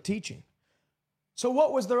circuit teaching. So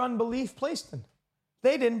what was their unbelief placed in?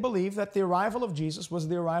 They didn't believe that the arrival of Jesus was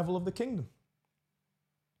the arrival of the kingdom.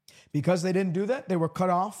 Because they didn't do that, they were cut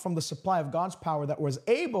off from the supply of God's power that was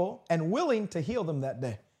able and willing to heal them that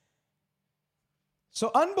day. So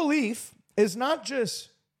unbelief is not just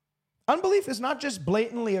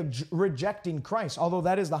blatantly rejecting Christ, although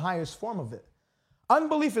that is the highest form of it.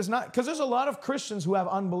 Unbelief is not, because there's a lot of Christians who have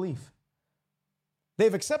unbelief.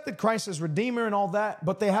 They've accepted Christ as Redeemer and all that,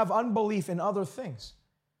 but they have unbelief in other things.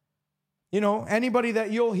 You know, anybody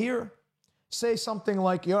that you'll hear say something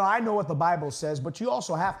like, you know, I know what the Bible says, but you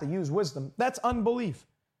also have to use wisdom. That's unbelief.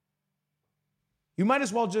 You might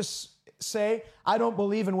as well just say, I don't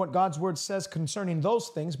believe in what God's word says concerning those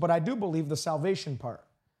things, but I do believe the salvation part.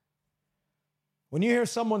 When you hear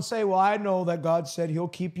someone say, well, I know that God said he'll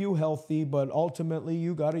keep you healthy, but ultimately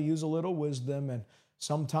you got to use a little wisdom. And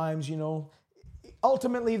sometimes, you know,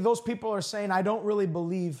 ultimately those people are saying, I don't really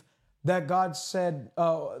believe that God said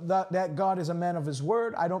that God is a man of his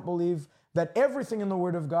word. I don't believe that everything in the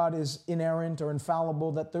word of God is inerrant or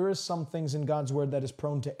infallible, that there is some things in God's word that is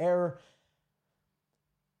prone to error.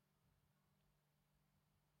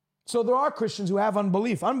 So there are Christians who have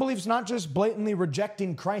unbelief. Unbelief is not just blatantly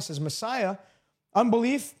rejecting Christ as Messiah.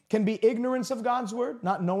 Unbelief can be ignorance of God's word,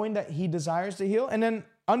 not knowing that he desires to heal. And then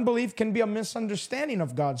unbelief can be a misunderstanding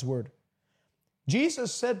of God's word.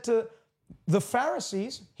 Jesus said to the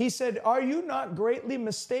Pharisees, he said, are you not greatly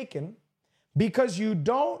mistaken because you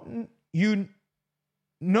know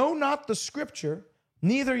not the scripture,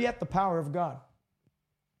 neither yet the power of God?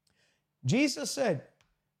 Jesus said,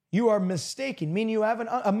 you are mistaken, meaning you have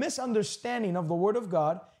a misunderstanding of the word of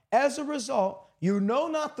God. As a result, you know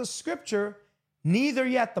not the scripture, neither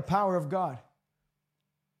yet the power of God.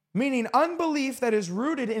 Meaning unbelief that is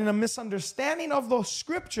rooted in a misunderstanding of the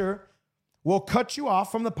scripture will cut you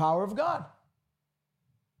off from the power of God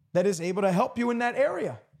that is able to help you in that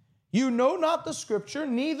area. You know not the scripture,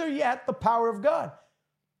 neither yet the power of God.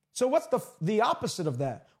 So what's the opposite of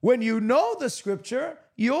that? When you know the scripture,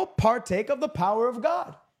 you'll partake of the power of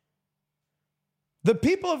God. The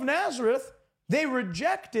people of Nazareth, they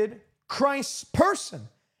rejected Christ's person,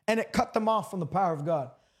 and it cut them off from the power of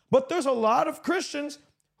God. But there's a lot of Christians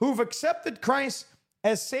who've accepted Christ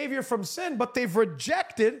as Savior from sin, but they've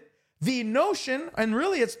rejected the notion, and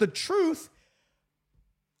really it's the truth,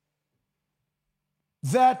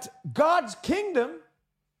 that God's kingdom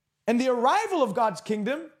and the arrival of God's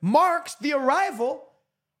kingdom marks the arrival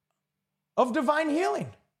of divine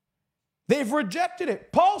healing. They've rejected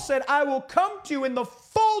it. Paul said, I will come to you in the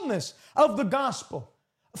fullness of the gospel,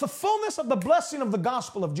 the fullness of the blessing of the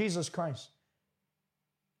gospel of Jesus Christ.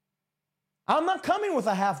 I'm not coming with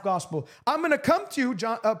a half gospel. I'm going to come to you,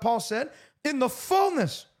 Paul said, in the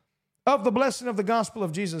fullness of the blessing of the gospel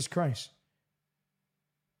of Jesus Christ.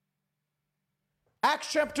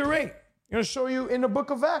 Acts chapter 8. I'm going to show you in the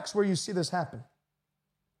book of Acts where you see this happen.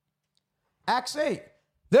 Acts 8.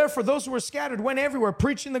 Therefore, those who were scattered went everywhere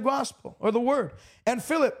preaching the gospel or the word. And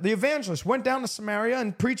Philip, the evangelist, went down to Samaria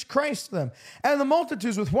and preached Christ to them. And the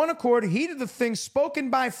multitudes with one accord heeded the things spoken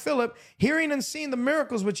by Philip, hearing and seeing the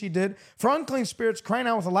miracles which he did. For unclean spirits, crying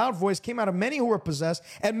out with a loud voice, came out of many who were possessed,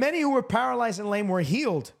 and many who were paralyzed and lame were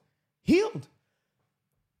healed. Healed.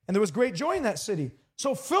 And there was great joy in that city.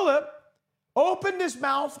 So Philip opened his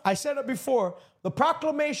mouth. I said it before. The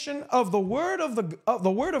proclamation of the word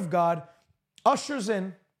of God ushers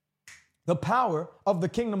in the power of the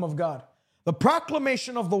kingdom of God. The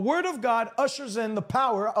proclamation of the word of God ushers in the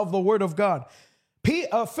power of the word of God.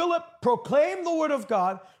 Philip proclaimed the word of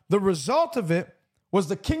God. The result of it was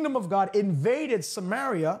the kingdom of God invaded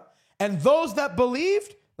Samaria, and those that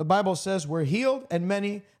believed, the Bible says, were healed, and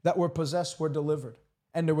many that were possessed were delivered.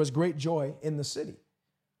 And there was great joy in the city.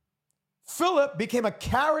 Philip became a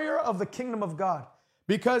carrier of the kingdom of God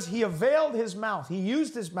because he availed his mouth. He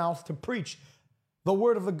used his mouth to preach the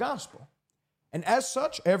word of the gospel. And as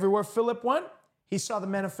such, everywhere Philip went, he saw the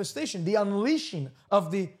manifestation, the unleashing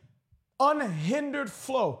of the unhindered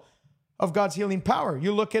flow of God's healing power.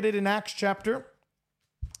 You look at it in Acts chapter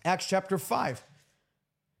 5.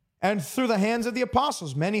 And through the hands of the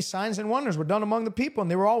apostles, many signs and wonders were done among the people,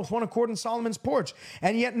 and they were all with one accord in Solomon's porch.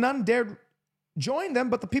 And yet none dared join them,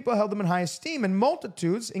 but the people held them in high esteem, and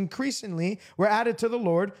multitudes increasingly were added to the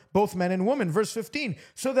Lord, both men and women. Verse 15,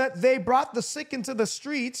 so that they brought the sick into the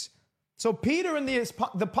streets. So Peter and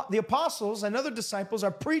the apostles and other disciples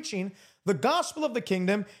are preaching the gospel of the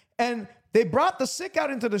kingdom, and they brought the sick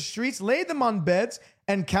out into the streets, laid them on beds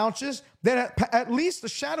and couches, that at least the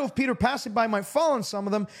shadow of Peter passing by might fall on some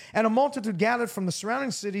of them, and a multitude gathered from the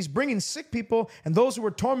surrounding cities, bringing sick people and those who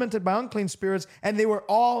were tormented by unclean spirits, and they were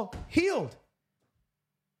all healed.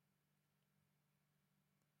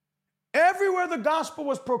 Everywhere the gospel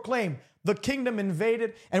was proclaimed, the kingdom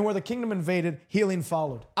invaded, and where the kingdom invaded, healing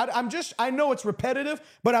followed. I know it's repetitive,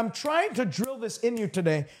 but I'm trying to drill this in you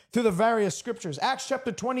today through the various scriptures. Acts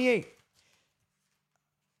chapter 28.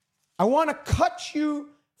 I want to cut you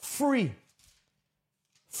free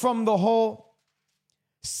from the whole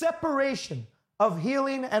separation of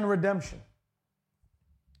healing and redemption.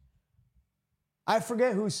 I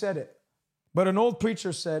forget who said it, but an old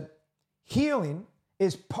preacher said, healing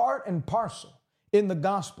is part and parcel in the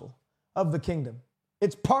gospel of the kingdom.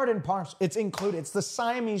 It's part and parcel. It's included. It's the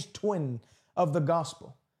Siamese twin of the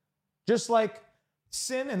gospel. Just like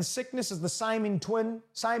sin and sickness is the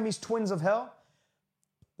Siamese twins of hell,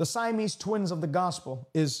 the Siamese twins of the gospel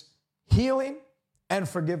is healing and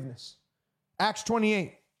forgiveness. Acts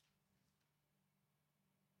 28.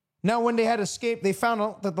 Now when they had escaped, they found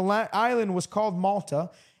out that the island was called Malta,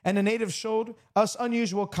 and the natives showed us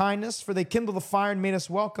unusual kindness, for they kindled a fire and made us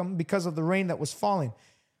welcome because of the rain that was falling.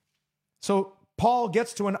 So Paul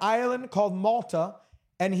gets to an island called Malta,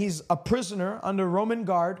 and he's a prisoner under Roman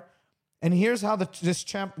guard. And here's how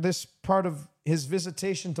this part of his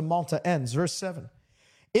visitation to Malta ends. Verse 7.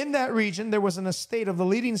 In that region, there was an estate of the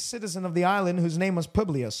leading citizen of the island, whose name was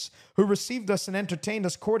Publius, who received us and entertained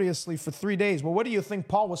us courteously for 3 days. Well, what do you think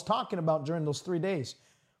Paul was talking about during those 3 days?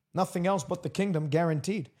 Nothing else but the kingdom,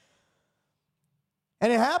 guaranteed.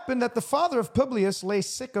 And it happened that the father of Publius lay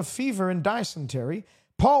sick of fever and dysentery.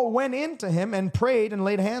 Paul went in to him and prayed and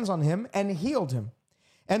laid hands on him and healed him.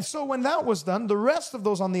 And so when that was done, the rest of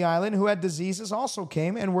those on the island who had diseases also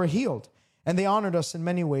came and were healed. And they honored us in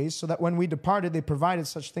many ways, so that when we departed, they provided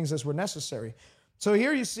such things as were necessary. So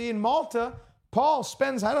here you see in Malta, Paul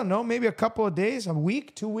spends, maybe a couple of days, a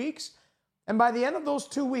week, 2 weeks. And by the end of those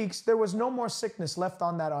 2 weeks, there was no more sickness left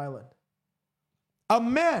on that island. A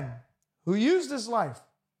man who used his life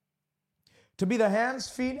to be the hands,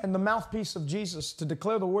 feet, and the mouthpiece of Jesus to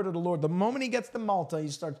declare the word of the Lord. The moment he gets to Malta, he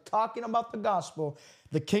starts talking about the gospel.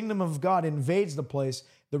 The kingdom of God invades the place.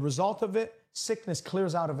 The result of it, sickness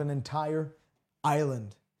clears out of an entire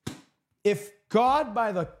island. If God,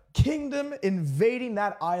 by the kingdom invading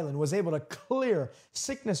that island, was able to clear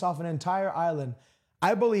sickness off an entire island,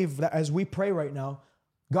 I believe that as we pray right now,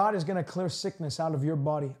 God is going to clear sickness out of your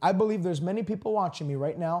body. I believe there's many people watching me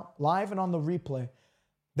right now, live and on the replay,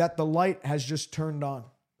 that the light has just turned on.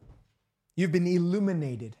 You've been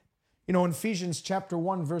illuminated. You know, in Ephesians chapter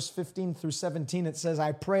 1, verse 15 through 17, it says,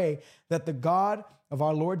 I pray that the God of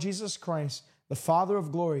our Lord Jesus Christ, the Father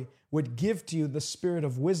of glory, would give to you the spirit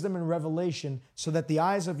of wisdom and revelation, so that the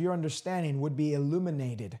eyes of your understanding would be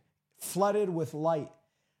illuminated, flooded with light.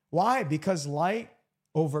 Why? Because light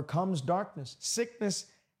overcomes darkness.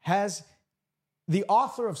 The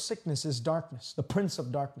author of sickness is darkness, the prince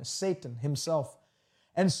of darkness, Satan himself.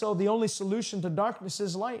 And so the only solution to darkness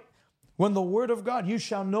is light. When the word of God, you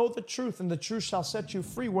shall know the truth, and the truth shall set you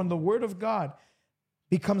free. When the word of God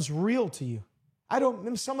becomes real to you.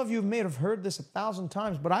 Some of you may have heard this 1,000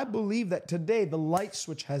 times, but I believe that today the light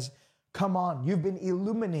switch has come on. You've been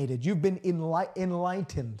illuminated. You've been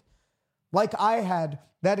enlightened. Like I had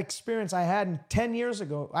that experience I had 10 years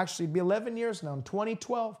ago, actually it'd be 11 years now, in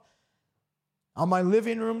 2012, on my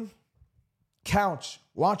living room couch,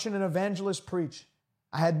 watching an evangelist preach.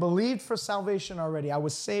 I had believed for salvation already. I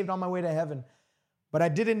was saved on my way to heaven. But I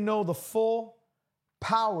didn't know the full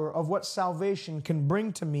power of what salvation can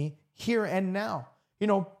bring to me here and now. You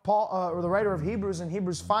know, Paul, or the writer of Hebrews in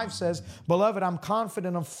Hebrews 5 says, "Beloved, I'm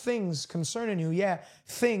confident of things concerning you." Yeah,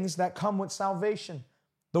 things that come with salvation.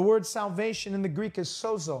 The word salvation in the Greek is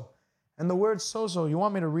sozo. And the word sozo, you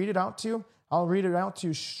want me to read it out to you? I'll read it out to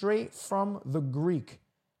you straight from the Greek.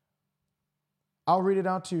 I'll read it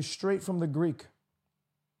out to you straight from the Greek.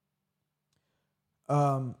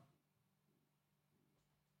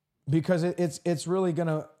 Because it's really going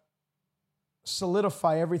to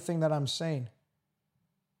solidify everything that I'm saying.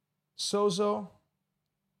 Sozo.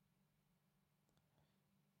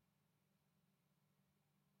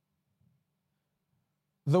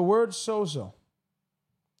 The word sozo.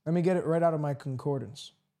 Let me get it right out of my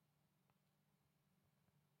concordance.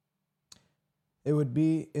 It would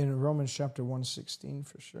be in Romans chapter 1:16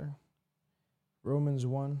 for sure. Romans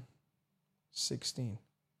 1:16.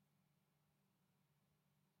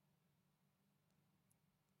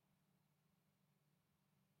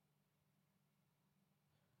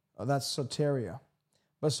 Oh, that's soteria.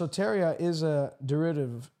 But soteria is a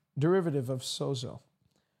derivative of sozo.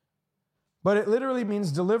 But it literally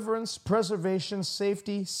means deliverance, preservation,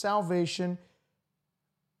 safety, salvation,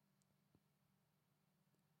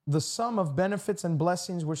 the sum of benefits and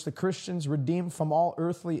blessings which the Christians redeem from all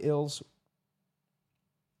earthly ills.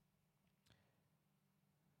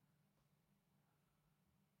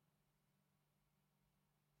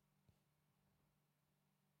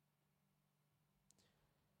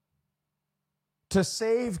 To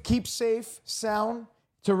save, keep safe, sound,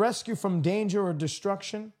 to rescue from danger or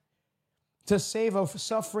destruction, to save a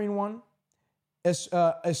suffering one,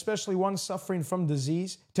 especially one suffering from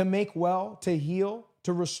disease, to make well, to heal,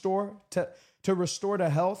 to restore to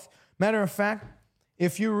health. Matter of fact,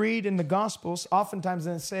 if you read in the Gospels, oftentimes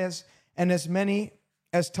it says, "And as many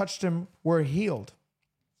as touched him were healed."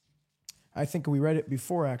 I think we read it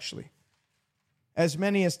before, actually. As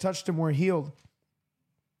many as touched him were healed.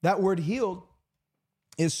 That word healed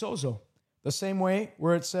is sozo. The same way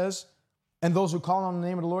where it says, "And those who call on the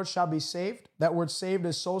name of the Lord shall be saved." That word saved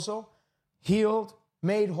is sozo. Healed,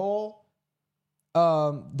 made whole.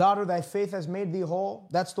 Daughter, thy faith has made thee whole.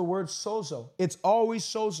 That's the word sozo. It's always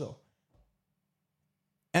sozo.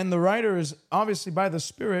 And the writer is obviously by the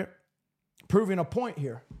Spirit proving a point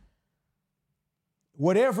here.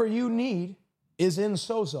 Whatever you need is in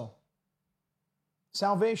sozo.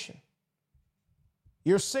 Salvation.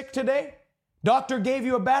 You're sick today? Doctor gave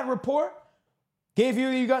you a bad report?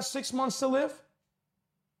 You got 6 months to live?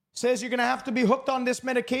 Says you're going to have to be hooked on this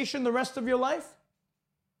medication the rest of your life?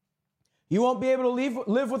 You won't be able to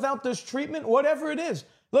live without this treatment? Whatever it is.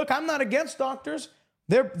 Look, I'm not against doctors.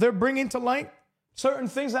 They're bringing to light certain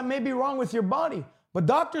things that may be wrong with your body. But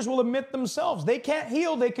doctors will admit themselves. They can't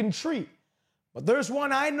heal, they can treat. But there's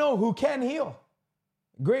one I know who can heal.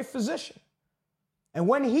 A great physician. And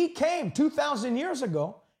when he came 2,000 years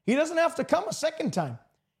ago, he doesn't have to come a second time.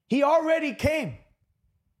 He already came.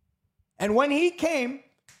 And when he came,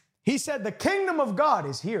 he said, "The kingdom of God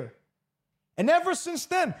is here." And ever since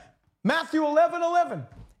then, Matthew 11:11,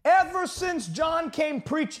 ever since John came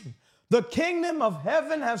preaching, the kingdom of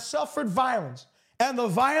heaven has suffered violence, and the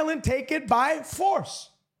violent take it by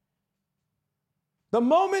force. The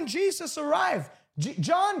moment Jesus arrived,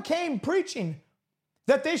 John came preaching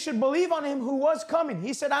that they should believe on him who was coming.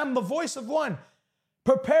 He said, "I'm the voice of one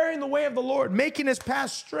preparing the way of the Lord, making his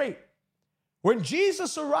path straight." When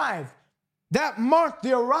Jesus arrived, that marked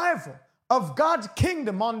the arrival of God's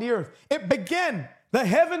kingdom on the earth. It began the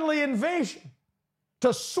heavenly invasion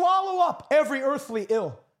to swallow up every earthly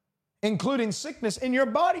ill, including sickness in your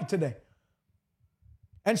body today.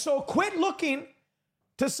 And so quit looking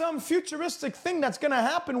to some futuristic thing that's going to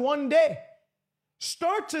happen one day.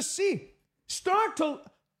 Start to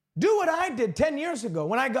do what I did 10 years ago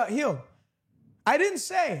when I got healed. I didn't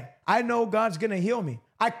say, "I know God's going to heal me."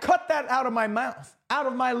 I cut that out of my mouth, out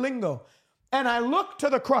of my lingo. And I looked to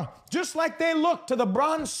the cross, just like they looked to the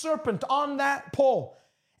bronze serpent on that pole.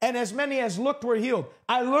 And as many as looked were healed.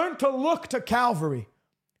 I learned to look to Calvary.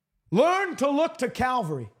 Learn to look to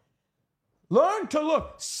Calvary. Learn to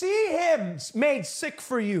look. See him made sick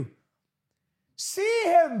for you. See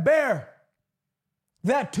him bear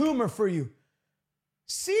that tumor for you.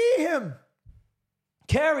 See him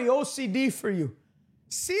carry OCD for you.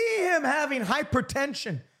 See him having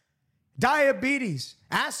hypertension, diabetes,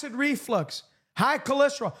 acid reflux, high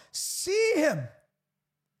cholesterol. See him.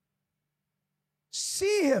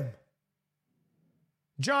 See him.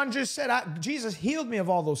 John just said, Jesus healed me of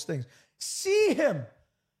all those things. See him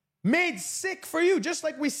made sick for you. Just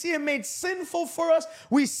like we see him made sinful for us,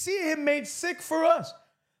 we see him made sick for us.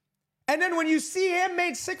 And then when you see him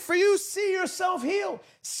made sick for you, see yourself healed.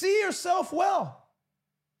 See yourself well.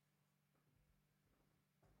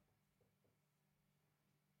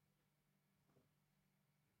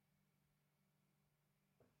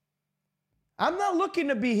 I'm not looking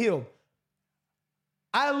to be healed.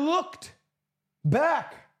 I looked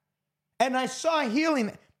back and I saw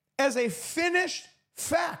healing as a finished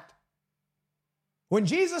fact. When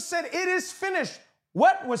Jesus said, "It is finished,"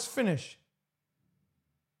 what was finished?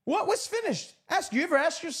 What was finished? You ever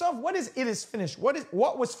ask yourself, what is "it is finished"? What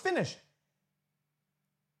was finished?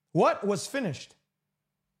 What was finished?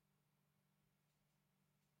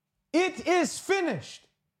 It is finished.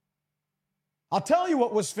 I'll tell you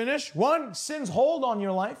what was finished. One, sin's hold on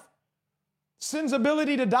your life. Sin's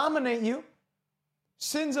ability to dominate you.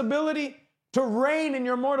 Sin's ability to reign in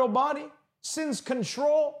your mortal body. Sin's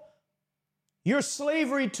control. Your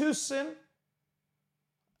slavery to sin.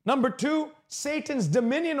 Number two, Satan's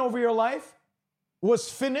dominion over your life was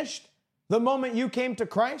finished the moment you came to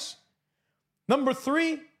Christ. Number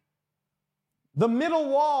three, the middle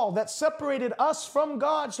wall that separated us from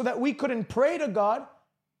God so that we couldn't pray to God,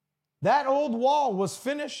 that old wall was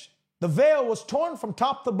finished. The veil was torn from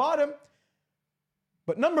top to bottom.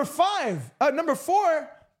 But number four,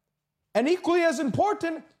 and equally as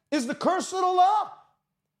important, is the curse of the law.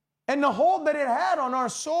 And the hold that it had on our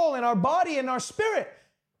soul and our body and our spirit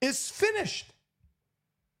is finished.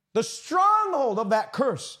 The stronghold of that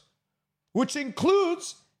curse, which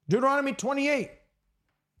includes Deuteronomy 28.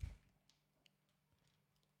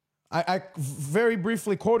 I very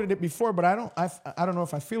briefly quoted it before, but I don't know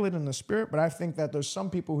if I feel it in the spirit, but I think that there's some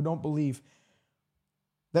people who don't believe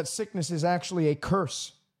that sickness is actually a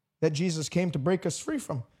curse that Jesus came to break us free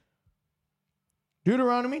from.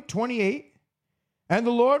 Deuteronomy 28, and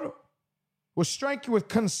the Lord will strike you with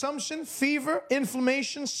consumption, fever,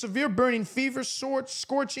 inflammation, severe burning fever, sword,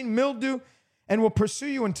 scorching, mildew, and will pursue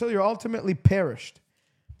you until you're ultimately perished.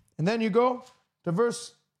 And then you go to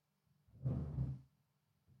verse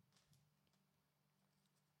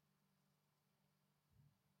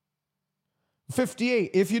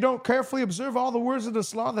 58, if you don't carefully observe all the words of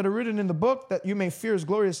this law that are written in the book, that you may fear his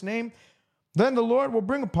glorious name, then the Lord will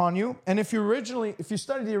bring upon you. And if you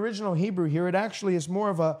study the original Hebrew here, it actually is more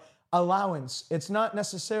of a allowance. It's not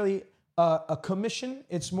necessarily a commission.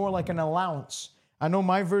 It's more like an allowance. I know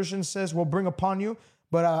my version says will bring upon you,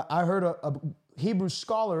 but I heard a Hebrew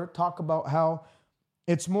scholar talk about how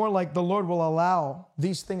it's more like the Lord will allow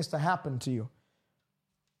these things to happen to you.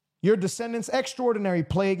 Your descendants, extraordinary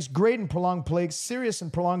plagues, great and prolonged plagues, serious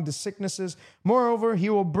and prolonged sicknesses. Moreover, he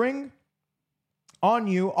will bring on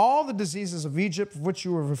you all the diseases of Egypt, of which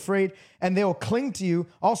you were afraid, and they will cling to you.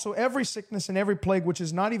 Also, every sickness and every plague, which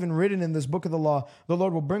is not even written in this book of the law, the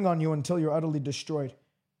Lord will bring on you until you're utterly destroyed.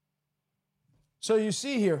 So you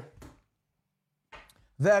see here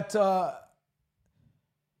that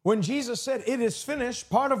when Jesus said, "It is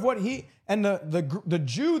finished," part of what he and the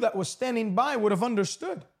Jew that was standing by would have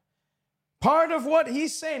understood. Part of what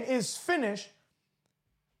he's saying is finished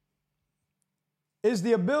is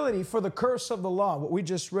the ability for the curse of the law, what we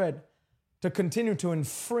just read, to continue to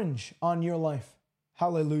infringe on your life.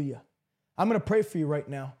 Hallelujah. I'm going to pray for you right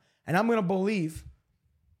now, and I'm going to believe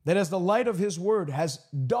that as the light of his word has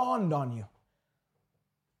dawned on you,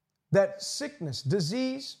 that sickness,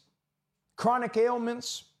 disease, chronic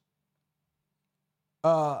ailments,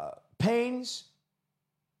 pains,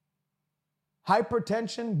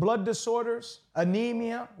 hypertension, blood disorders,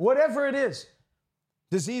 anemia, whatever it is,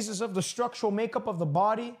 diseases of the structural makeup of the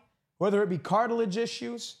body, whether it be cartilage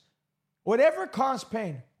issues, whatever caused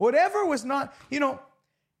pain, whatever was not,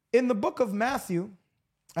 in the book of Matthew,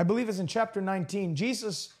 I believe it's in chapter 19,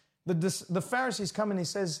 Jesus, the Pharisees come and he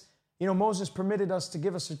says, Moses permitted us to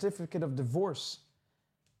give a certificate of divorce.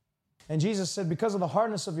 And Jesus said, because of the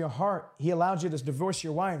hardness of your heart, he allowed you to divorce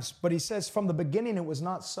your wives. But he says, from the beginning, it was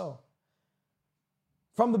not so.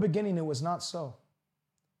 From the beginning, it was not so.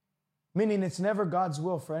 Meaning it's never God's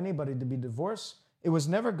will for anybody to be divorced. It was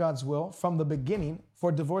never God's will from the beginning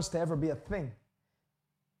for divorce to ever be a thing.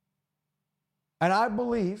 And I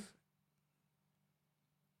believe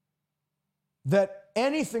that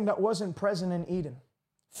anything that wasn't present in Eden,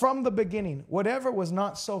 from the beginning, whatever was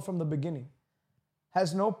not so from the beginning,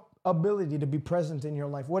 has no ability to be present in your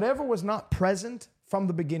life. Whatever was not present from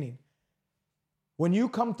the beginning, when you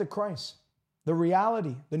come to Christ, the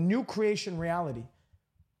reality, the new creation reality,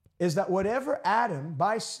 is that whatever Adam,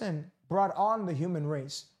 by sin, brought on the human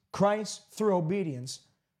race, Christ, through obedience,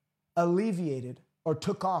 alleviated or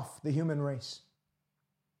took off the human race.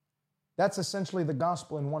 That's essentially the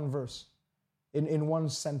gospel in one verse, in one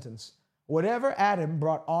sentence. Whatever Adam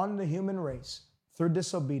brought on the human race through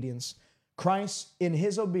disobedience, Christ, in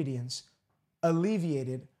his obedience,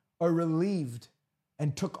 alleviated or relieved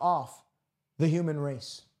and took off the human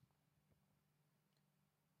race.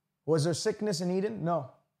 Was there sickness in Eden?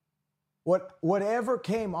 No. Whatever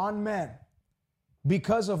came on man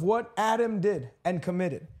because of what Adam did and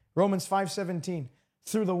committed. Romans 5:17.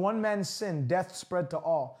 Through the one man's sin, death spread to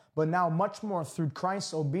all. But now much more through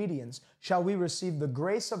Christ's obedience shall we receive the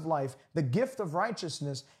grace of life, the gift of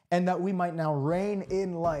righteousness, and that we might now reign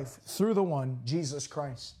in life through the one, Jesus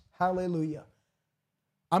Christ. Hallelujah.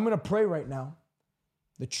 I'm going to pray right now.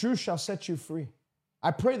 The truth shall set you free.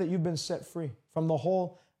 I pray that you've been set free from the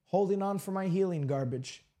whole holding on for my healing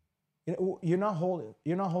garbage. You're not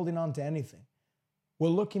holding on to anything. We're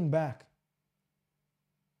looking back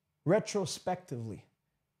retrospectively.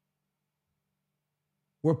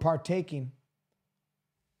 We're partaking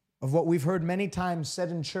of what we've heard many times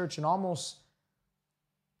said in church and almost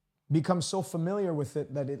become so familiar with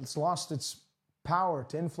it that it's lost its power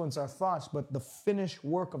to influence our thoughts. But the finished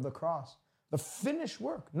work of the cross, the finished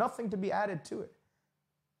work, nothing to be added to it.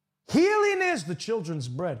 Healing is the children's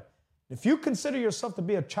bread. If you consider yourself to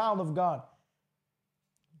be a child of God,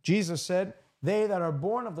 Jesus said, they that are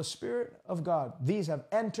born of the Spirit of God, these have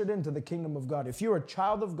entered into the kingdom of God. If you're a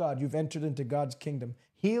child of God, you've entered into God's kingdom.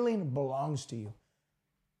 Healing belongs to you.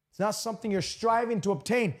 It's not something you're striving to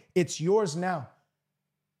obtain. It's yours now.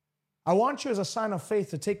 I want you as a sign of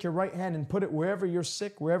faith to take your right hand and put it wherever you're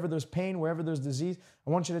sick, wherever there's pain, wherever there's disease.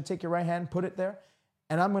 I want you to take your right hand, put it there,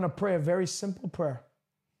 and I'm going to pray a very simple prayer.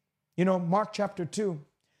 You know, Mark chapter 2,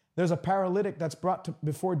 there's a paralytic that's brought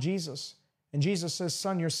before Jesus. And Jesus says,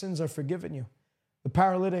 son, your sins are forgiven you. The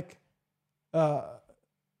paralytic,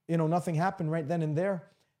 nothing happened right then and there.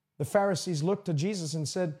 The Pharisees looked to Jesus and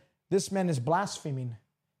said, this man is blaspheming.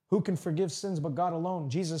 Who can forgive sins but God alone?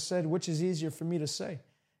 Jesus said, which is easier for me to say?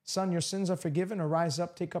 Son, your sins are forgiven. Arise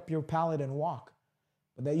up, take up your pallet and walk.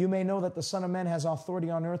 But that you may know that the Son of Man has authority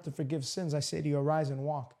on earth to forgive sins, I say to you, arise and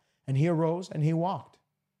walk. And he arose and he walked.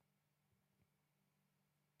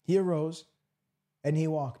 He arose and he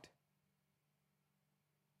walked.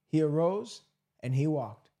 He arose and he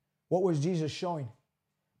walked. What was Jesus showing?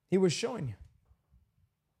 He was showing you.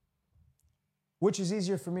 Which is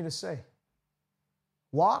easier for me to say?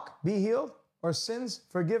 Walk, be healed, or sins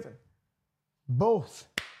forgiven? Both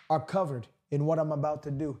are covered in what I'm about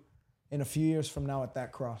to do in a few years from now at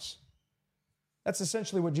that cross. That's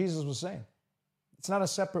essentially what Jesus was saying. It's not a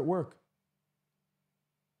separate work.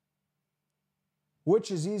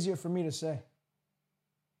 Which is easier for me to say?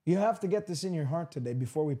 You have to get this in your heart today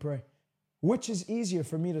before we pray. Which is easier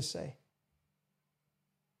for me to say?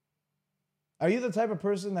 Are you the type of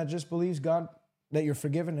person that just believes God, that you're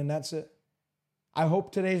forgiven and that's it? I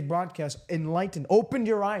hope today's broadcast opened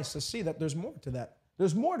your eyes to see that there's more to that.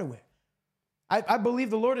 There's more to it. I believe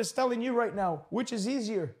the Lord is telling you right now, which is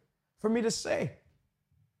easier for me to say.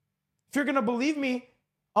 If you're going to believe me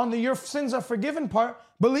on the your sins are forgiven part,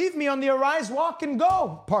 believe me on the arise, walk, and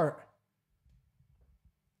go part.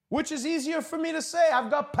 Which is easier for me to say?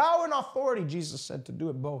 I've got power and authority, Jesus said, to do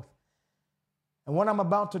it both. And what I'm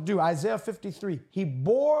about to do, Isaiah 53, he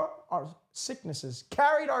bore our sicknesses,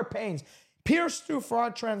 carried our pains, pierced through for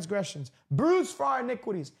our transgressions, bruised for our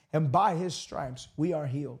iniquities, and by his stripes we are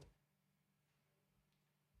healed.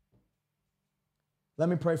 Let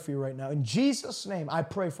me pray for you right now. In Jesus' name, I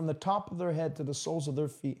pray from the top of their head to the soles of their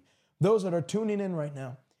feet, those that are tuning in right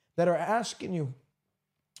now, that are asking you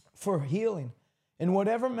for healing, in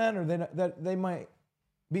whatever manner that they might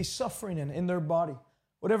be suffering in their body,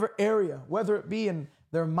 whatever area, whether it be in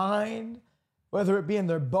their mind, whether it be in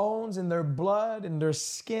their bones, in their blood, in their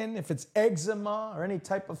skin, if it's eczema or any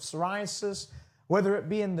type of psoriasis, whether it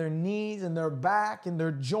be in their knees, in their back, in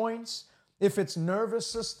their joints, if it's nervous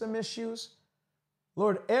system issues.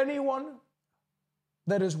 Lord, anyone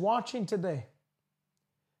that is watching today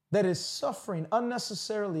that is suffering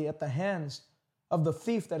unnecessarily at the hands of the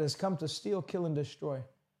thief that has come to steal, kill, and destroy.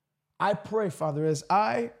 I pray, Father, as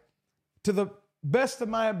I, to the best of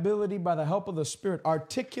my ability, by the help of the Spirit,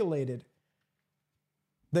 articulated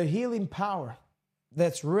the healing power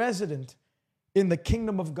that's resident in the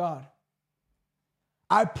kingdom of God.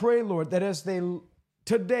 I pray, Lord, that as they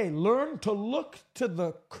today learn to look to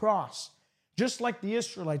the cross, just like the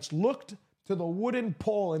Israelites looked to the wooden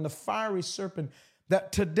pole and the fiery serpent,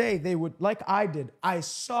 that today they would, like I did, I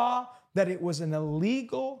saw that it was an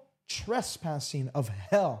illegal trespassing of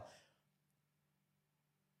hell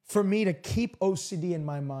for me to keep OCD in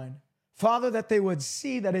my mind. Father, that they would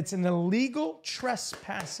see that it's an illegal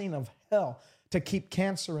trespassing of hell to keep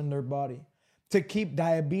cancer in their body, to keep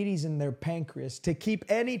diabetes in their pancreas, to keep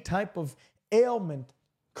any type of ailment,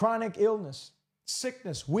 chronic illness,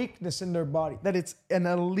 sickness, weakness in their body, that it's an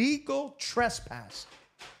illegal trespass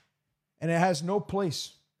and it has no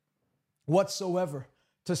place whatsoever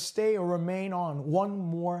to stay or remain on one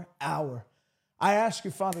more hour. I ask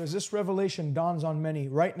you, Father, as this revelation dawns on many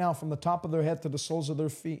right now from the top of their head to the soles of their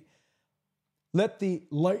feet, let the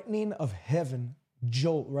lightning of heaven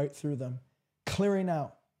jolt right through them, clearing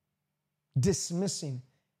out, dismissing,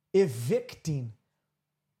 evicting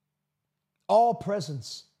all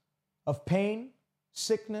presence of pain,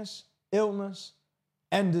 sickness, illness,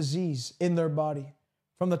 and disease in their body.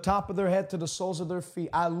 From the top of their head to the soles of their feet,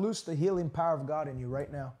 I loose the healing power of God in you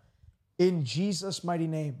right now. In Jesus' mighty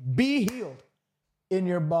name, be healed in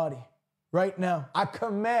your body right now. I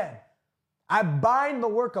command, I bind the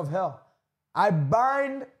work of hell. I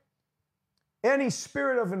bind any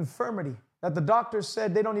spirit of infirmity that the doctors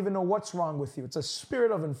said they don't even know what's wrong with you. It's a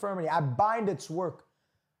spirit of infirmity. I bind its work.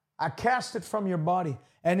 I cast it from your body.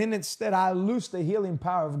 And in its stead, I loose the healing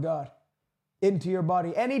power of God into your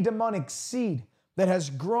body. Any demonic seed that has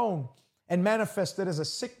grown and manifested as a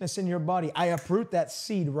sickness in your body, I uproot that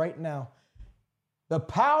seed right now. The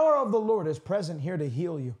power of the Lord is present here to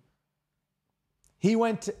heal you. They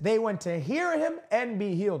went to hear him and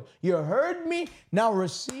be healed. You heard me, now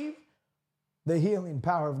receive the healing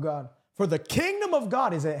power of God. For the kingdom of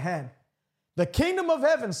God is at hand. The kingdom of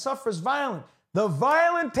heaven suffers violence. The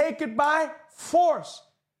violent take it by force.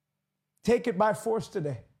 Take it by force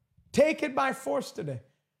today. Take it by force today.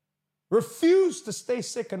 Refuse to stay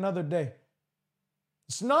sick another day.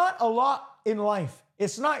 It's not a lot in life.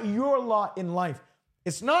 It's not your lot in life.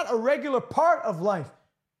 It's not a regular part of life.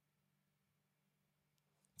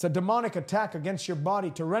 It's a demonic attack against your body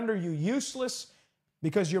to render you useless,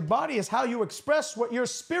 because your body is how you express what your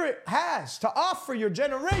spirit has to offer your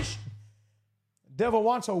generation. The devil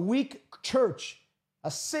wants a weak church, a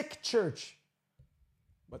sick church.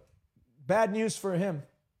 But bad news for him,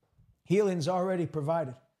 healing's already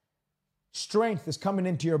provided. Strength is coming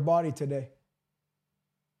into your body today.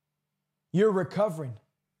 You're recovering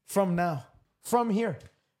from now, from here.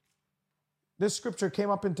 This scripture came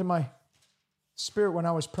up into my spirit when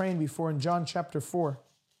I was praying before in John chapter 4.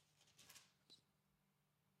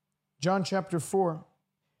 John chapter 4.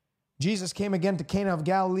 Jesus came again to Cana of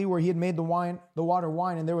Galilee, where he had made the water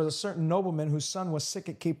wine, and there was a certain nobleman whose son was sick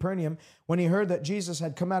at Capernaum. When he heard that Jesus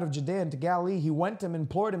had come out of Judea into Galilee, he went to him and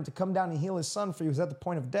implored him to come down and heal his son, for he was at the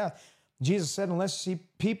point of death. Jesus said, unless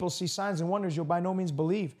people see signs and wonders, you'll by no means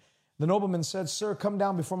believe. The nobleman said, Sir, come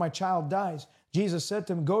down before my child dies. Jesus said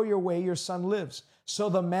to him, Go your way, your son lives. So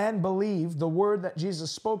the man believed the word that Jesus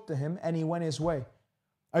spoke to him, and he went his way.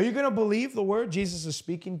 Are you going to believe the word Jesus is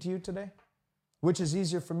speaking to you today? Which is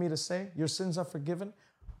easier for me to say, your sins are forgiven,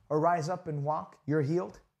 or rise up and walk, you're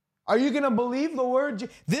healed? Are you going to believe the word?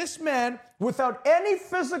 This man, without any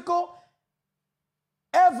physical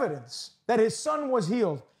evidence that his son was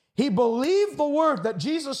healed, he believed the word that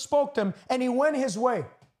Jesus spoke to him, and he went his way.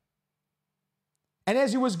 And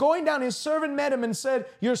as he was going down, his servant met him and said,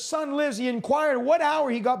 Your son lives. He inquired what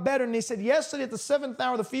hour he got better. And he said, Yesterday at the 7th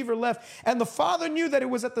hour, the fever left. And the father knew that it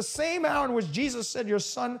was at the same hour in which Jesus said, Your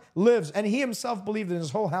son lives. And he himself believed in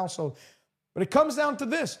his whole household. But it comes down to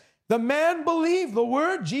this. The man believed the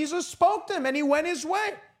word Jesus spoke to him, and he went his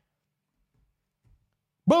way.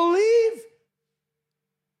 Believe.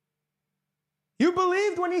 You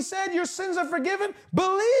believed when he said, Your sins are forgiven?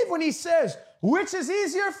 Believe when he says, which is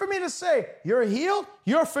easier for me to say? You're healed,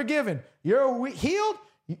 you're forgiven. You're healed,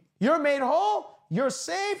 you're made whole, you're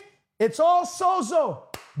saved. It's all sozo.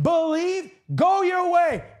 Believe, go your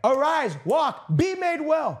way, arise, walk, be made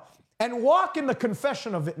well, and walk in the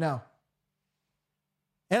confession of it now.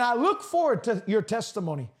 And I look forward to your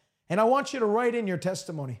testimony, and I want you to write in your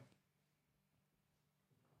testimony.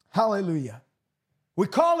 Hallelujah. We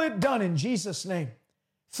call it done in Jesus' name.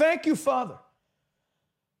 Thank you, Father,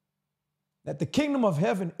 that the kingdom of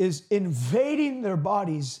heaven is invading their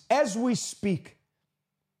bodies as we speak.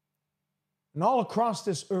 And all across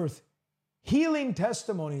this earth, healing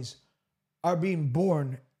testimonies are being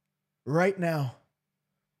born right now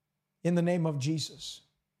in the name of Jesus.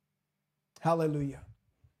 Hallelujah.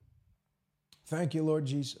 Thank you, Lord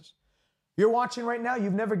Jesus. You're watching right now,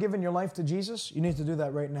 you've never given your life to Jesus, you need to do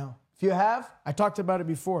that right now. If you have, I talked about it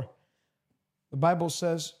before. The Bible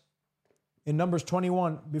says in Numbers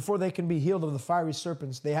 21, before they can be healed of the fiery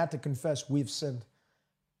serpents, they had to confess, we've sinned.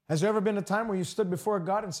 Has there ever been a time where you stood before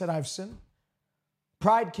God and said, I've sinned?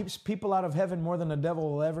 Pride keeps people out of heaven more than the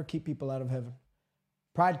devil will ever keep people out of heaven.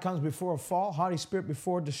 Pride comes before a fall, haughty spirit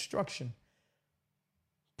before destruction.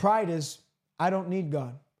 Pride is, I don't need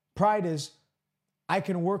God. Pride is, I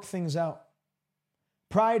can work things out.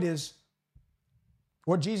 Pride is,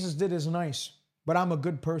 what Jesus did is nice, but I'm a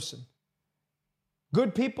good person.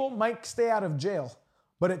 Good people might stay out of jail,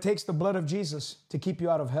 but it takes the blood of Jesus to keep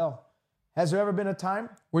you out of hell. Has there ever been a time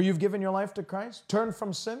where you've given your life to Christ, turned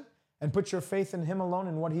from sin, and put your faith in Him alone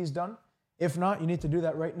and what He's done? If not, you need to do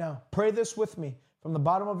that right now. Pray this with me from the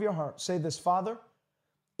bottom of your heart. Say this: Father,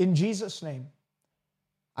 in Jesus' name,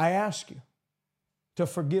 I ask you to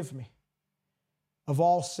forgive me of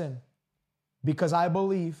all sin, because I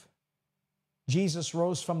believe Jesus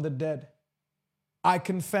rose from the dead. I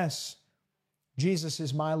confess Jesus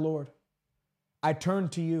is my Lord. I turn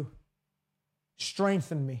to you.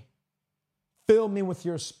 Strengthen me. Fill me with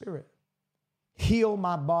your Spirit. Heal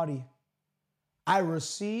my body. I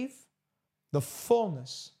receive the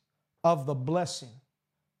fullness of the blessing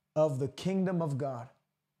of the kingdom of God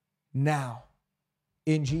now,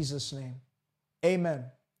 in Jesus' name. Amen.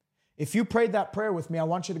 If you prayed that prayer with me, I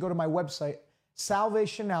want you to go to my website,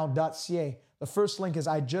 salvationnow.ca. The first link is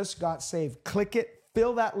I just got saved. Click it,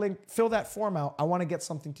 fill that link, fill that form out. I want to get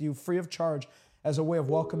something to you free of charge as a way of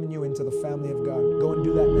welcoming you into the family of God. Go and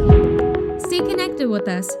do that now. Stay connected with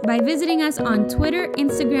us by visiting us on Twitter,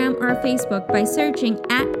 Instagram, or Facebook by searching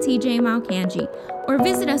 @TJ Malkanji, or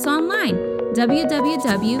visit us online,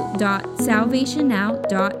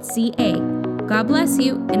 www.salvationnow.ca. God bless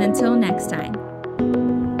you, and until next time.